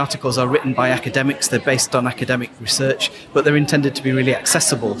 Most of the articles are written by academics. They're based on academic research, but they're intended to be really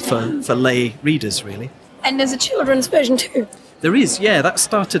accessible for lay readers, really. And there's a children's version too. There is, yeah. That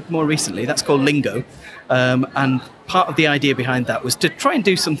started more recently. That's called Lingo. And part of the idea behind that was to try and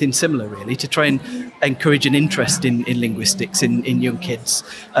do something similar, really, to try and encourage an interest in linguistics in young kids,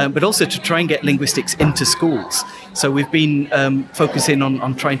 but also to try and get linguistics into schools. So we've been focusing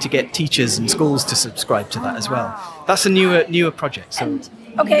on trying to get teachers and schools to subscribe to that as well. That's a newer project. So.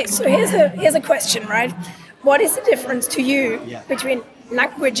 Okay, so here's a question, right? What is the difference to you between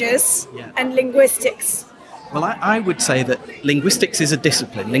languages and linguistics? Well, I would say that linguistics is a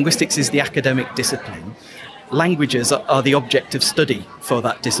discipline. Linguistics is the academic discipline. Languages are the object of study for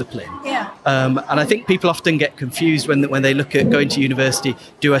that discipline. Yeah. And I think people often get confused when they look at going to university,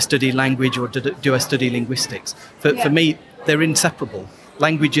 do I study language or do I study linguistics? For me, they're inseparable.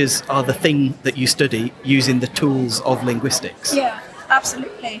 Languages are the thing that you study using the tools of linguistics. Yeah,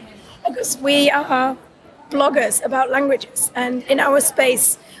 absolutely. Because we are bloggers about languages, and in our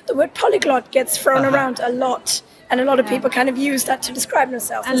space, the word polyglot gets thrown around a lot, and a lot of people kind of use that to describe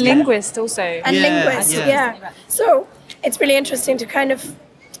themselves. And linguist also. And linguist, yeah. So it's really interesting to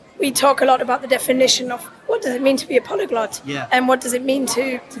we talk a lot about the definition of what does it mean to be a polyglot, and what does it mean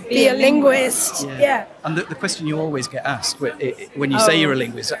to be a linguist. Yeah. And the question you always get asked when you say you're a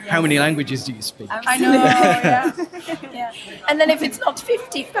linguist, how many languages do you speak? I know, yeah. And then if it's not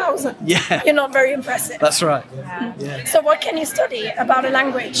 50,000, you're not very impressive. That's right. Yeah. So what can you study about a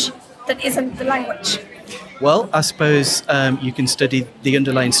language that isn't the language? Well, I suppose you can study the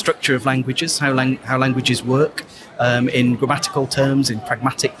underlying structure of languages, how languages work, in grammatical terms, in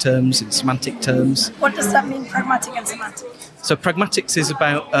pragmatic terms, in semantic terms. What does that mean, pragmatic and semantic? So pragmatics is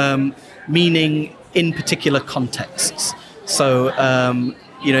about meaning in particular contexts. So,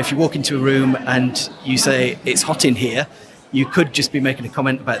 if you walk into a room and you say, it's hot in here, you could just be making a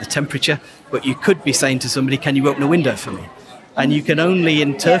comment about the temperature, but you could be saying to somebody, can you open a window for me? And you can only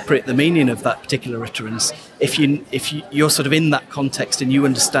interpret the meaning of that particular utterance if you're sort of in that context and you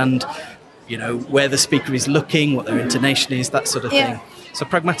understand, where the speaker is looking, what their intonation is, that sort of thing. So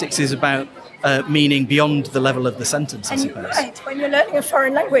pragmatics is about meaning beyond the level of the sentence, I suppose. Right, when you're learning a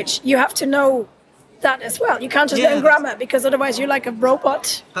foreign language, you have to know that as well. You can't just learn grammar, because otherwise you're like a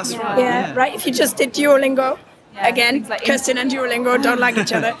robot. That's right. Yeah, right. If you just did Duolingo, again, like Kerstin and Duolingo don't like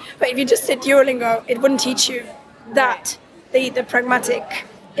each other, but if you just did Duolingo, it wouldn't teach you that. The pragmatic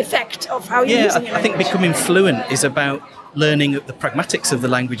effect of how you're using your language. I think becoming fluent is about learning the pragmatics of the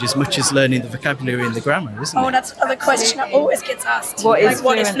language as much as learning the vocabulary and the grammar, isn't it? Oh, that's another question that always gets asked. What is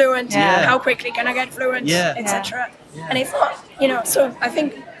fluent? How quickly can I get fluent? Etc. And it's not, so I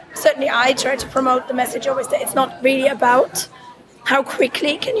think certainly I try to promote the message always that it's not really about how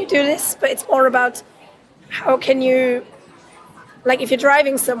quickly can you do this, but it's more about how can you, like if you're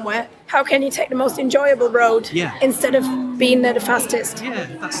driving somewhere, how can you take the most enjoyable road instead of being there the fastest? Yeah,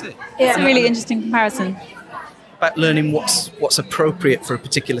 that's it. It's a really interesting comparison. About learning what's appropriate for a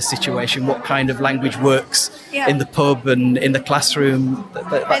particular situation, what kind of language works in the pub and in the classroom,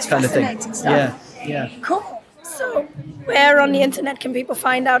 that kind of thing. Stuff. Yeah. Cool. So, where on the internet can people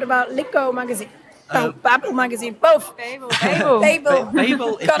find out about Lingo magazine? Babel magazine, both. Babel.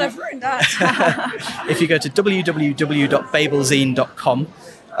 Babel. God, I've ruined that. If you go to www.babelzine.com,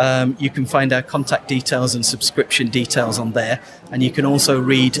 you can find our contact details and subscription details on there, and you can also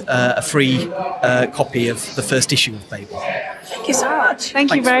read a free copy of the first issue of Babel. Thank you so much.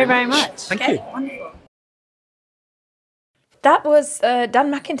 Thank you very, very much. Thank you. Wonderful. That was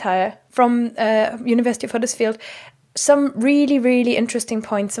Dan McIntyre from University of Huddersfield. Some really, really interesting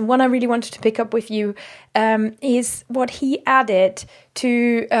points. And one I really wanted to pick up with you is what he added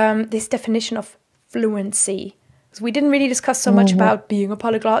to this definition of fluency. So we didn't really discuss so much about being a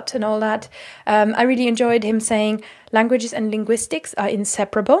polyglot and all that. I really enjoyed him saying languages and linguistics are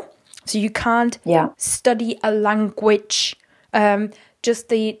inseparable. So you can't study a language, just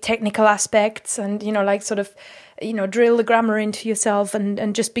the technical aspects and, like sort of, drill the grammar into yourself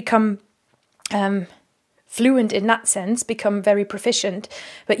and just become fluent in that sense, become very proficient.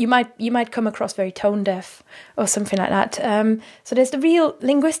 But you might come across very tone deaf or something like that. So there's the real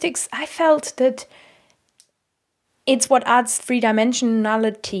linguistics. I felt that it's what adds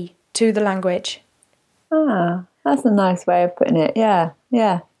three-dimensionality to the language. Ah, that's a nice way of putting it. Yeah.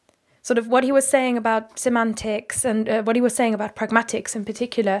 Sort of what he was saying about semantics and what he was saying about pragmatics in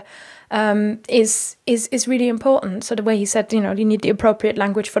particular is really important. So the way he said, you need the appropriate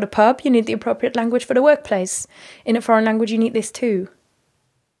language for the pub, you need the appropriate language for the workplace. In a foreign language, you need this too.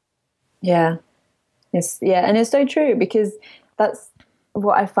 Yeah. And it's so true, because that's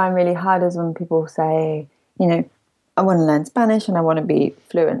what I find really hard is when people say, I want to learn Spanish and I want to be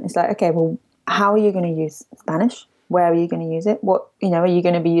fluent. It's like, okay, well, how are you going to use Spanish? Where are you going to use it? What, are you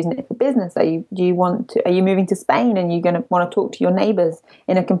going to be using it for business? Are you moving to Spain and you're going to want to talk to your neighbors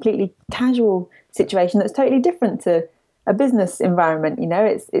in a completely casual situation that's totally different to a business environment?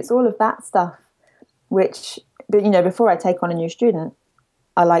 It's all of that stuff, which, before I take on a new student,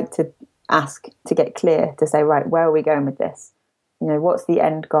 I like to ask to get clear, to say, right, where are we going with this? What's the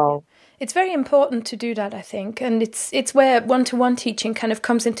end goal? It's very important to do that, I think. And it's where one-to-one teaching kind of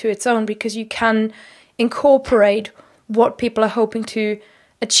comes into its own, because you can incorporate what people are hoping to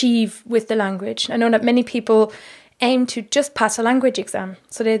achieve with the language. I know that many people aim to just pass a language exam,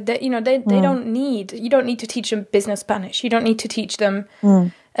 so they don't need, you don't need to teach them business Spanish. You don't need to teach them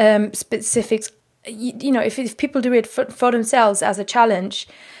specifics. If people do it for themselves as a challenge,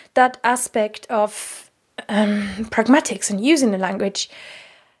 that aspect of pragmatics and using the language,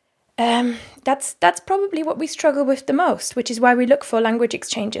 that's probably what we struggle with the most, which is why we look for language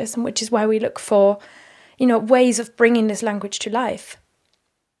exchanges and which is why we look for ways of bringing this language to life.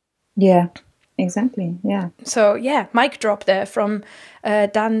 Yeah, exactly. Yeah. So mic drop there from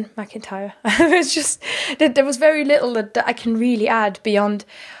Dan McIntyre. It's just there was very little that I can really add beyond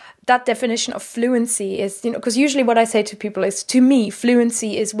that definition of fluency. Is because usually what I say to people is, to me,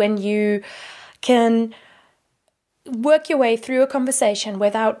 fluency is when you can work your way through a conversation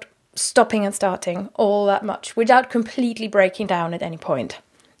without stopping and starting all that much, without completely breaking down at any point.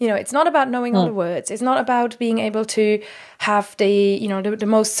 It's not about knowing all the words. It's not about being able to have the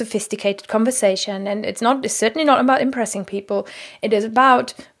most sophisticated conversation. And it's certainly not about impressing people. It is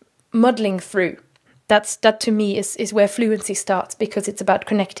about muddling through. That to me is where fluency starts, because it's about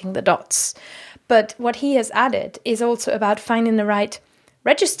connecting the dots. But what he has added is also about finding the right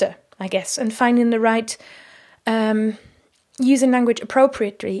register, I guess, and finding the right using language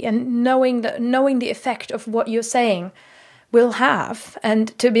appropriately and knowing the effect of what you're saying will have. And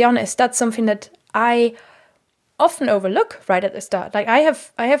to be honest, that's something that I often overlook right at the start. Like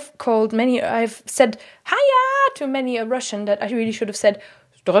I've said hiya to many a Russian that I really should have said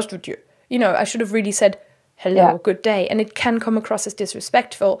здравствуйте. I should have really said hello, good day. And it can come across as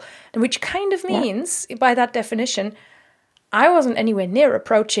disrespectful, and which kind of means, by that definition, I wasn't anywhere near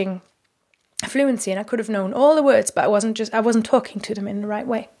approaching fluency, and I could have known all the words, but I wasn't talking to them in the right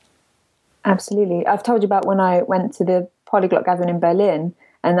way. Absolutely. I've told you about when I went to the polyglot gathering in Berlin,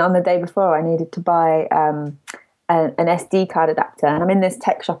 and on the day before I needed to buy an SD card adapter, and I'm in this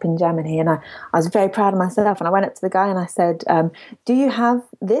tech shop in Germany, and I was very proud of myself, and I went up to the guy and I said, do you have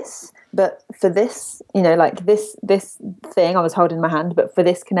this, but for this, like this thing I was holding in my hand, but for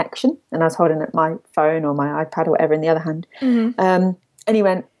this connection, and I was holding my phone or my iPad or whatever in the other hand. And he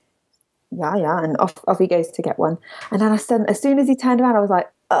went, yeah, and off he goes to get one. And then as soon as he turned around, I was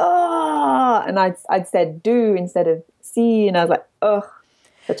like, oh, and I'd said do instead of see, and I was like, oh,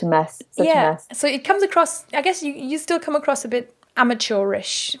 such a mess. A mess. So it comes across, I guess you still come across a bit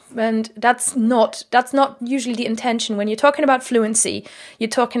amateurish, and that's not usually the intention. When you're talking about fluency, you're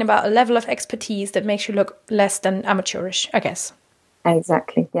talking about a level of expertise that makes you look less than amateurish, I guess.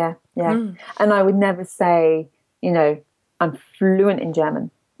 Exactly. Yeah. And I would never say, I'm fluent in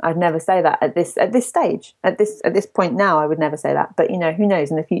German. I'd never say that at this stage, at this point now. I would never say that. But who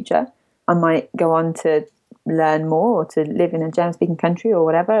knows? In the future, I might go on to learn more or to live in a German-speaking country or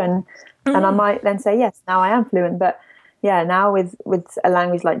whatever, and I might then say yes. Now I am fluent. But yeah, now with a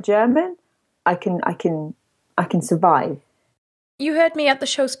language like German, I can survive. You heard me at the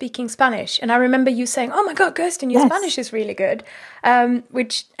show speaking Spanish, and I remember you saying, "Oh my God, Kerstin, your Spanish is really good,"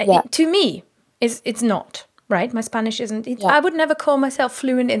 which to me it's not. Right, my Spanish isn't. I would never call myself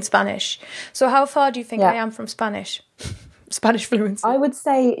fluent in Spanish. So how far do you think I am from Spanish? Spanish fluency. I would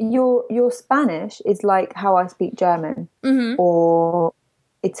say your Spanish is like how I speak German or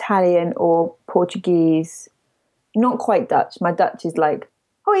Italian or Portuguese. Not quite Dutch. My Dutch is like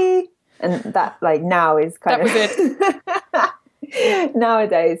hoi, and that like now is kind of it.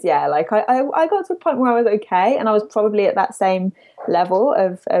 Nowadays, yeah. Like I got to a point where I was okay, and I was probably at that same level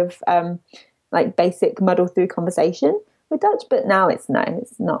of like basic muddle through conversation with Dutch, but now it's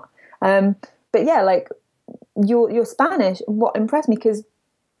not. But yeah, like your Spanish, what impressed me, because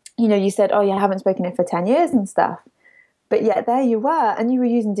you said, oh, you haven't spoken it for 10 years and stuff, but yet there you were, and you were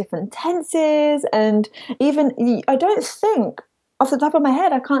using different tenses, and even I don't think, off the top of my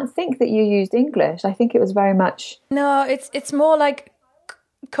head, I can't think that you used English. I think it was very much no. It's more like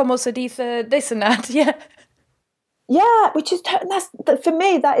como se dice this and that. Yeah, which is for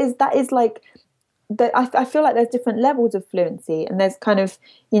me that is like. I feel like there's different levels of fluency, and there's kind of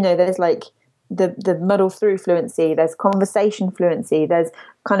there's like the muddle through fluency, there's conversation fluency, there's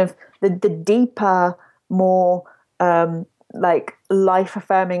kind of the deeper, more like life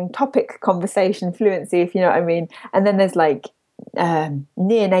affirming topic conversation fluency, if you know what I mean. And then there's like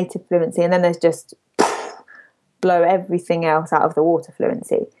near native fluency, and then there's just blow everything else out of the water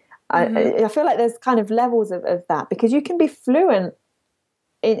fluency. I feel like there's kind of levels of that, because you can be fluent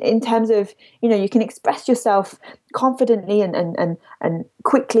in terms of, you can express yourself confidently and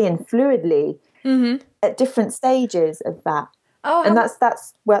quickly and fluidly at different stages of that. Oh, and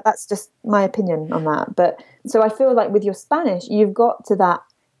that's just my opinion on that. But so I feel like with your Spanish, you've got to that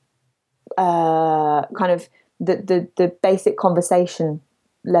kind of the basic conversation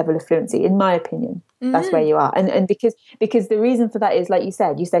level of fluency, in my opinion. That's where you are. And because the reason for that is, like you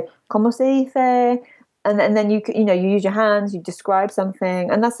said, como se dice, and then you use your hands, you describe something,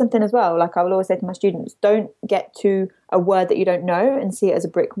 and that's something as well. Like I will always say to my students, don't get to a word that you don't know and see it as a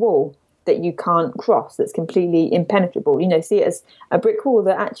brick wall that you can't cross, that's completely impenetrable. See it as a brick wall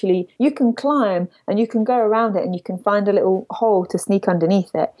that actually you can climb, and you can go around it, and you can find a little hole to sneak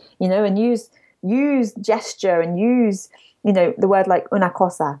underneath it, and use gesture, and use the word like una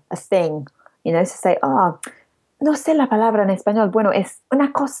cosa, a thing, to say, no sé la palabra en español, bueno, es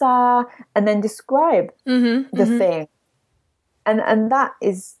una cosa, and then describe the thing. And that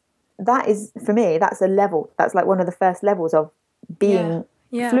is for me, that's a level, that's like one of the first levels of being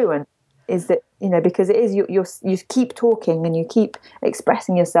fluent, is that, because it is, you keep talking and you keep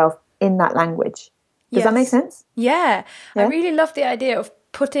expressing yourself in that language. Does that make sense? Yeah. I really love the idea of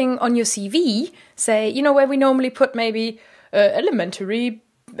putting on your CV, say, where we normally put maybe elementary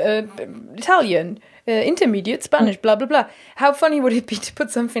Italian, intermediate Spanish, blah, blah, blah. How funny would it be to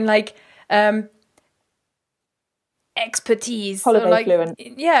put something like expertise? Holiday fluent.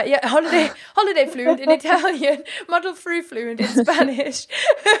 Yeah, holiday fluent in Italian, muddle through fluent in Spanish,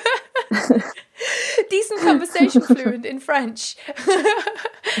 decent conversation fluent in French.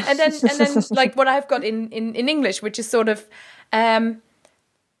 and then like what I've got in English, which is sort of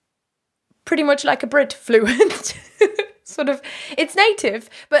pretty much like a Brit fluent. Sort of, it's native,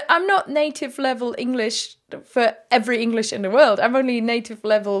 but I'm not native level English for every English in the world. I'm only native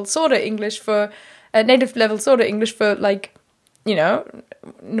level sort of English for like,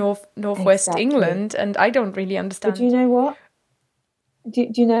 northwest England, and I don't really understand. But do you know what? Do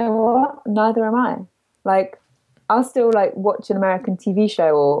you know what? Neither am I. Like, I'll still like watch an American TV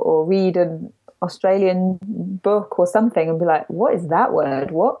show or read an Australian book or something and be like, what is that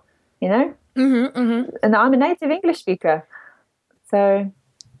word? What? And I'm a native English speaker, so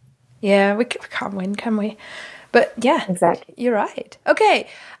yeah, we can't win, can we? But yeah, exactly, you're right. Okay,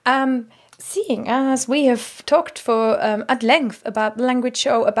 seeing as we have talked for at length about the language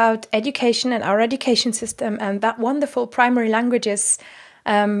show, about education and our education system, and that wonderful primary languages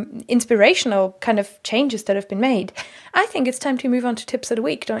inspirational kind of changes that have been made. I think it's time to move on to tips of the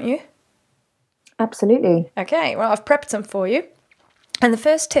week, don't you? Absolutely. Okay, well, I've prepped some for you. And the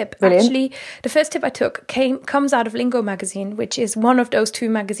first tip, Brilliant. the first tip I took comes out of Lingo magazine, which is one of those two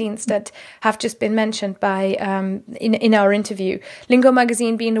magazines that have just been mentioned by in our interview. Lingo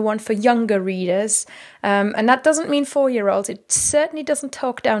magazine being the one for younger readers, and that doesn't mean 4-year-olds. It certainly doesn't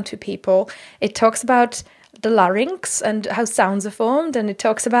talk down to people. It talks about the larynx and how sounds are formed, and it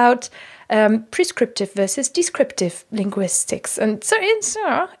talks about prescriptive versus descriptive linguistics, and so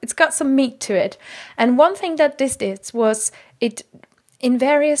it's got some meat to it. And one thing that this did was it. In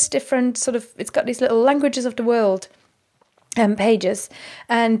various different it's got these little languages of the world pages,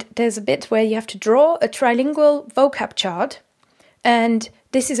 and there's a bit where you have to draw a trilingual vocab chart, and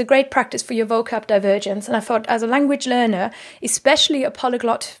this is a great practice for your vocab divergence. And I thought, as a language learner, especially a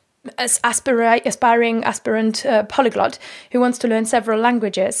polyglot, aspiring aspirant polyglot who wants to learn several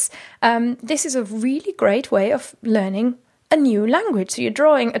languages, this is a really great way of learning a new language. So you're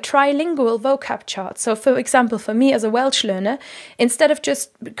drawing a trilingual vocab chart. So for example, for me as a Welsh learner, instead of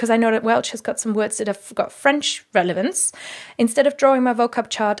just, because I know that Welsh has got some words that have got French relevance, instead of drawing my vocab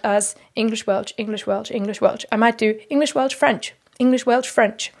chart as English, Welsh, English, Welsh, English, Welsh, I might do English, Welsh, French, English, Welsh,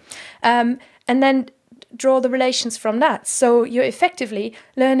 French. And then draw the relations from that. So you're effectively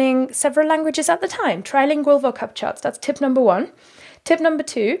learning several languages at the time. Trilingual vocab charts. That's tip number 1. Tip number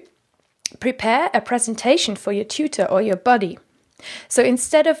 2, prepare a presentation for your tutor or your buddy. So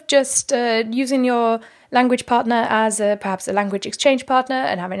instead of just using your language partner as perhaps a language exchange partner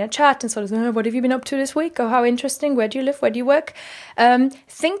and having a chat and what have you been up to this week? Or how interesting, where do you live, where do you work?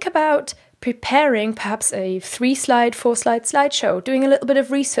 Think about preparing perhaps a 3-slide, 4-slide slideshow, doing a little bit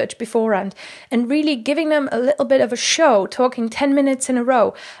of research beforehand, and really giving them a little bit of a show, talking 10 minutes in a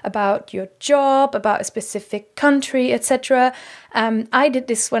row about your job, about a specific country, etc. I did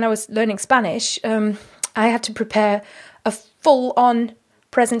this when I was learning Spanish. I had to prepare a full-on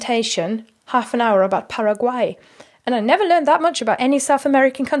presentation, half an hour, about Paraguay. And I never learned that much about any South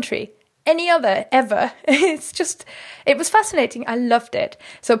American country. Any other ever. It was fascinating. I loved it.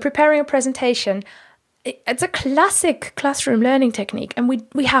 So preparing a presentation, it's a classic classroom learning technique, and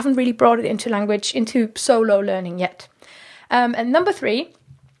we haven't really brought it into solo learning yet. And number 3,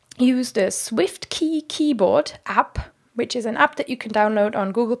 use the SwiftKey keyboard app, which is an app that you can download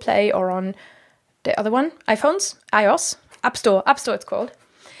on Google Play or on the other one, iOS, App Store it's called.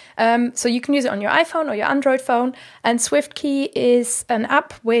 So you can use it on your iPhone or your Android phone. And SwiftKey is an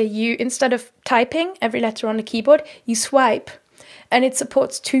app where you, instead of typing every letter on the keyboard, you swipe. And it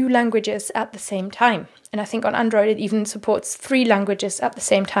supports 2 languages at the same time. And I think on Android it even supports 3 languages at the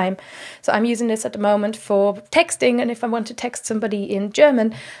same time. So I'm using this at the moment for texting. And if I want to text somebody in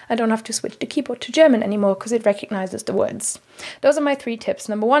German, I don't have to switch the keyboard to German anymore because it recognizes the words. Those are my 3 tips.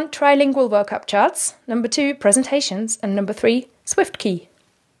 Number 1, trilingual vocab charts. Number 2, presentations. And number 3, SwiftKey.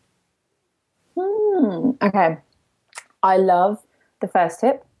 Okay. I love the first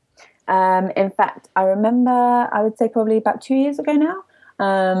tip. In fact, I remember, I would say probably about 2 years ago now,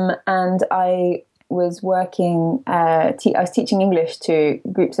 and I was working, I was teaching English to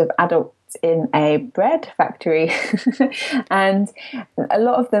groups of adults in a bread factory, and a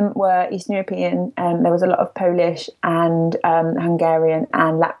lot of them were Eastern European, and there was a lot of Polish and Hungarian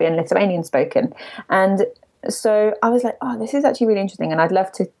and Latvian, Lithuanian spoken. And so I was like, oh, this is actually really interesting, and I'd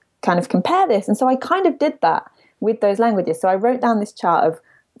love to kind of compare this. And so I kind of did that with those languages. So I wrote down this chart of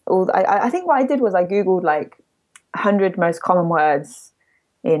all, I think what I did was I Googled like 100 most common words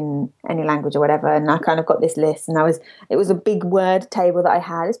in any language or whatever. And I kind of got this list, and it was a big word table that I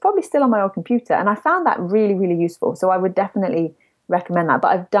had. It's probably still on my old computer. And I found that really, really useful. So I would definitely recommend that, but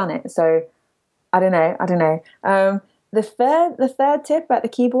I've done it. So I don't know. The third tip about the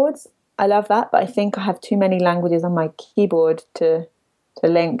keyboards, I love that, but I think I have too many languages on my keyboard to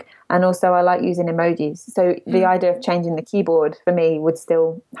link. And also I like using emojis. So the idea of changing the keyboard for me would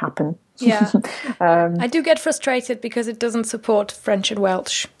still happen. Yeah. I do get frustrated because it doesn't support French and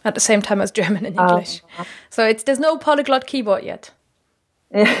Welsh at the same time as German and English. So there's no polyglot keyboard yet.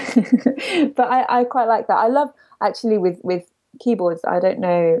 Yeah. But I quite like that. I love actually with keyboards, I don't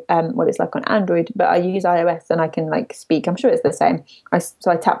know what it's like on Android, but I use iOS and I can like speak. I'm sure it's the same.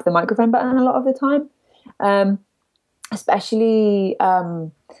 So I tap the microphone button a lot of the time. Especially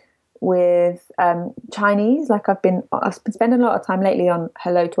with Chinese, like I've been spending a lot of time lately on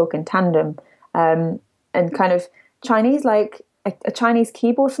Hello Talk and Tandem, and kind of Chinese, like a Chinese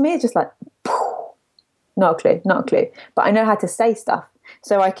keyboard for me is just like, not a clue. But I know how to say stuff,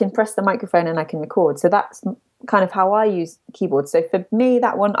 so I can press the microphone and I can record. So that's kind of how I use keyboards. So for me,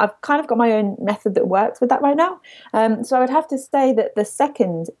 that one, I've kind of got my own method that works with that right now. So I would have to say that the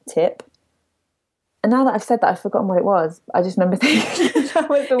second tip, and now that I've said that, I've forgotten what it was. I just remember thinking that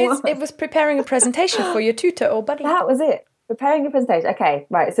was the one. It was preparing a presentation for your tutor or buddy. That was it. Preparing a presentation. Okay,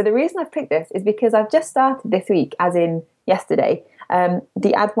 right. So the reason I've picked this is because I've just started this week, as in yesterday,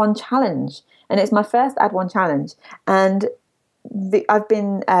 the Add One Challenge. And it's my first Add One Challenge. And I've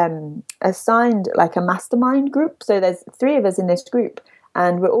been assigned like a mastermind group. So there's 3 of us in this group,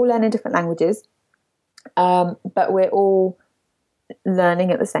 and we're all learning different languages, but we're all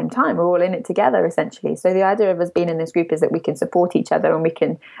learning at the same time. We're all in it together, essentially. So the idea of us being in this group is that we can support each other, and we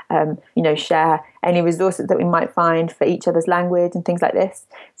can, share any resources that we might find for each other's language and things like this.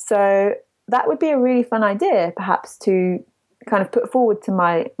 So that would be a really fun idea, perhaps, to kind of put forward to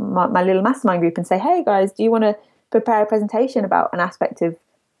my little mastermind group and say, hey guys, do you want to prepare a presentation about an aspect of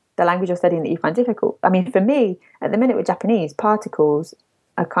the language you're studying that you find difficult? I mean, for me, at the minute with Japanese, particles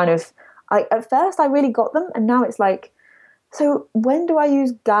are kind of, at first I really got them, and now it's like, so when do I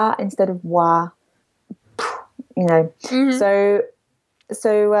use ga instead of wa? Mm-hmm.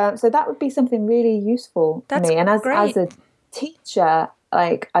 So that would be something really useful for me. And as a teacher,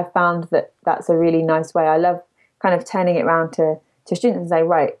 like, I found that that's a really nice way. I love kind of turning it around to students and say,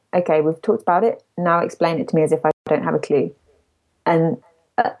 right, okay, we've talked about it. Now explain it to me as if I don't have a clue. And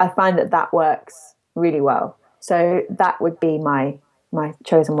I find that works really well. So that would be my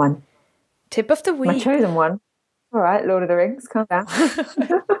chosen one. Tip of the week. My chosen one. All right, Lord of the Rings, calm down.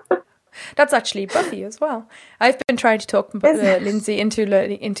 That's actually Buffy as well. I've been trying to talk Lindsay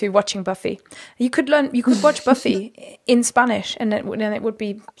into watching Buffy. You could watch Buffy in Spanish, and then it would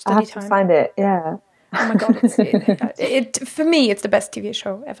be study I have time. To find it, yeah. Oh my god! For me, it's the best TV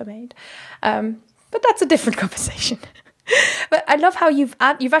show ever made. But that's a different conversation. But I love how you've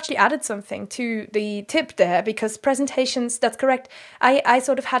actually added something to the tip there, because presentations, that's correct. I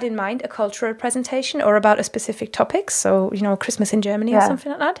sort of had in mind a cultural presentation or about a specific topic. So, Christmas in Germany or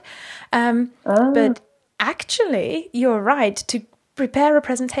something like that. But actually, you're right, to prepare a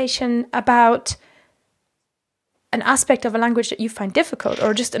presentation about an aspect of a language that you find difficult,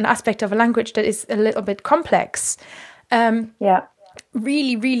 or just an aspect of a language that is a little bit complex.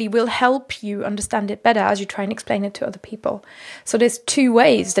 Really, really will help you understand it better as you try and explain it to other people. So there's 2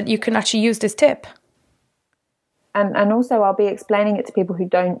 ways that you can actually use this tip. And also I'll be explaining it to people who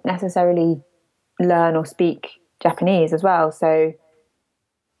don't necessarily learn or speak Japanese as well. So,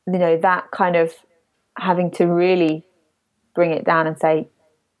 that kind of having to really bring it down and say,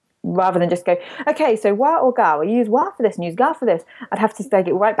 rather than just go, okay, so wa or ga, well, you use wa for this and use ga for this. I'd have to take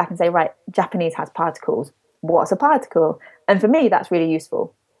it right back and say, right, Japanese has particles. What's a particle? And for me, that's really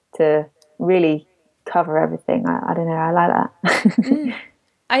useful to really cover everything. I don't know. I like that.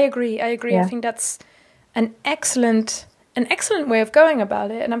 I agree. Yeah. I think that's an excellent way of going about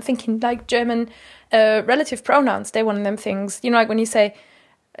it. And I'm thinking, like, German relative pronouns, they're one of them things, like when you say,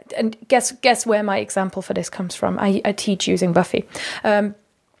 and guess where my example for this comes from. I teach using Buffy.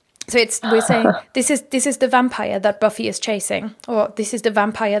 So we're saying this is the vampire that Buffy is chasing, or this is the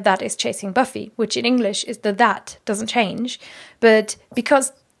vampire that is chasing Buffy, which in English is that doesn't change. But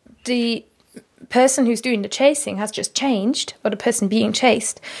because the person who's doing the chasing has just changed, or the person being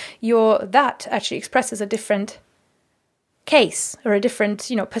chased, your that actually expresses a different case or a different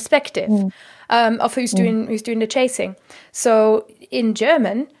perspective of who's doing the chasing. So in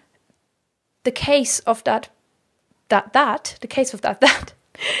German, the case of that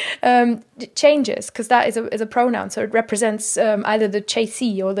changes, because that is a pronoun, so it represents either the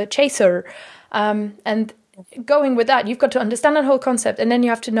chasee or the chaser, and going with that, you've got to understand that whole concept, and then you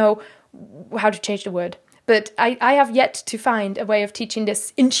have to know how to change the word. But I have yet to find a way of teaching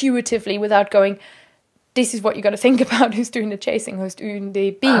this intuitively without going, this is what you got to think about: who's doing the chasing, who's doing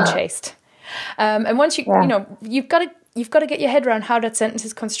the being chased. And once you've got to get your head around how that sentence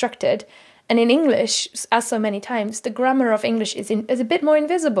is constructed. And in English, as so many times, the grammar of English is a bit more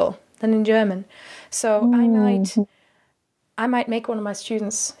invisible than in German. So I might make one of my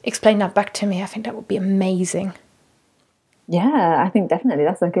students explain that back to me. I think that would be amazing. Yeah, I think definitely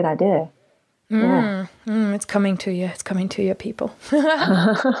that's a good idea. It's coming to you. It's coming to you, people.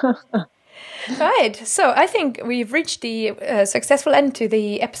 Right. So I think we've reached the successful end to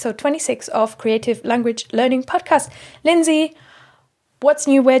the episode 26 of Creative Language Learning Podcast. Lindsay, what's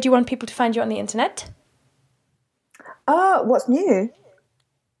new? Where do you want people to find you on the internet? What's new?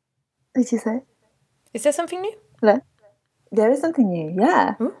 Did you say? Is there something new? No. There is something new,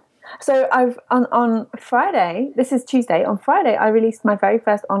 yeah. Ooh. So I've on Friday, this is Tuesday, on Friday I released my very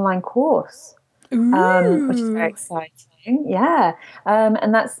first online course, which is very exciting. doing. Yeah,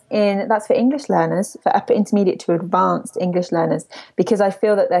 and that's for English learners, for upper intermediate to advanced English learners, because I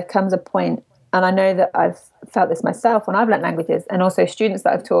feel that there comes a point, and I know that I've felt this myself when I've learnt languages, and also students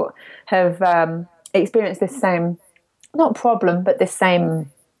that I've taught have experienced this same, not problem, but this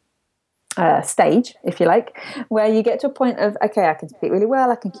same stage, if you like, where you get to a point of, okay, I can speak really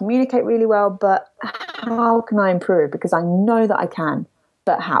well, I can communicate really well, but how can I improve? Because I know that I can,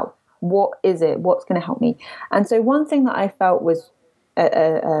 but how? What is it? What's going to help me? And so one thing that I felt was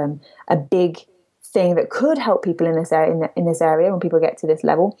a big thing that could help people in this area when people get to this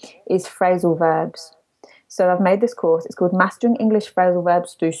level is phrasal verbs. So I've made this course. It's called Mastering English Phrasal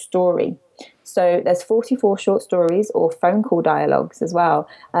Verbs Through Story. So there's 44 short stories or phone call dialogues as well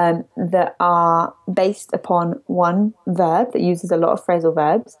that are based upon one verb that uses a lot of phrasal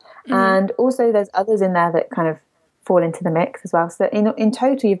verbs. Mm-hmm. And also there's others in there that kind of fall into the mix as well. So in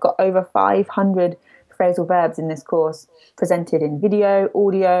total, you've got over 500 phrasal verbs in this course, presented in video,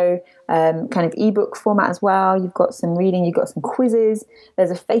 audio, kind of ebook format as well. You've got some reading, you've got some quizzes.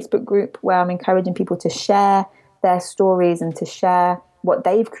 There's a Facebook group where I'm encouraging people to share their stories and to share what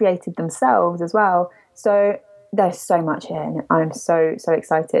they've created themselves as well. So there's so much here, and I'm so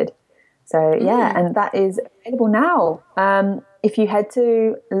excited. So yeah, and that is available now. If you head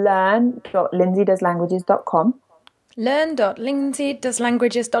to learn.lindsaydoeslanguages.com.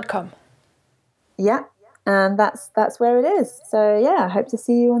 Learn.lindsaydoeslanguages.com. Yeah, and that's where it is. So yeah, I hope to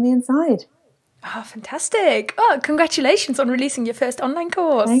see you on the inside. Oh, fantastic. Oh, congratulations on releasing your first online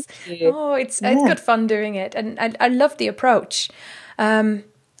course. Thank you. Oh, it's good fun doing it. And I love the approach. I'll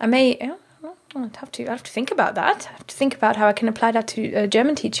have to think about that. I have to think about how I can apply that to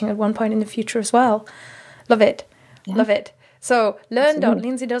German teaching at one point in the future as well. Love it. Yeah. Love it. So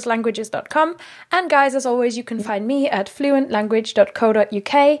learn.lindsaydoeslanguages.com. And guys, as always, you can find me at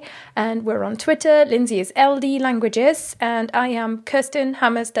fluentlanguage.co.uk. And we're on Twitter. Lindsay is LD Languages. And I am Kerstin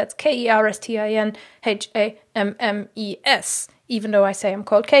Hammes. That's KERSTINHAMMES. Even though I say I'm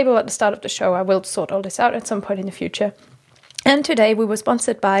called Cable at the start of the show, I will sort all this out at some point in the future. And today we were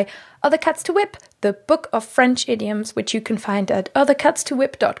sponsored by Other Cats to Whip, the book of French idioms, which you can find at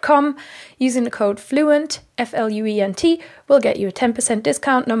othercatstowhip.com. Using the code FLUENT, FLUENT, will get you a 10%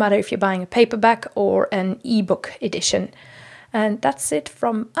 discount, no matter if you're buying a paperback or an ebook edition. And that's it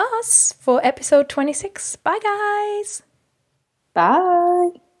from us for episode 26. Bye, guys.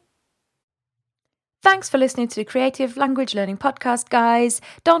 Bye. Thanks for listening to the Creative Language Learning Podcast, guys.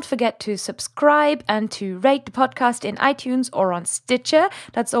 Don't forget to subscribe and to rate the podcast in iTunes or on Stitcher.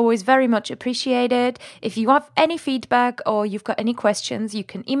 That's always very much appreciated. If you have any feedback or you've got any questions, you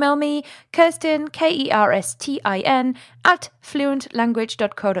can email me, Kerstin, KERSTIN,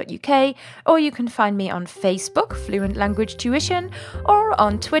 @fluentlanguage.co.uk, or you can find me on Facebook, Fluent Language Tuition, or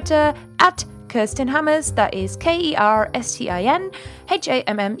on Twitter @Kerstin Hammes, that is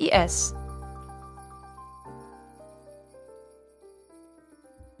KERSTINHAMMES.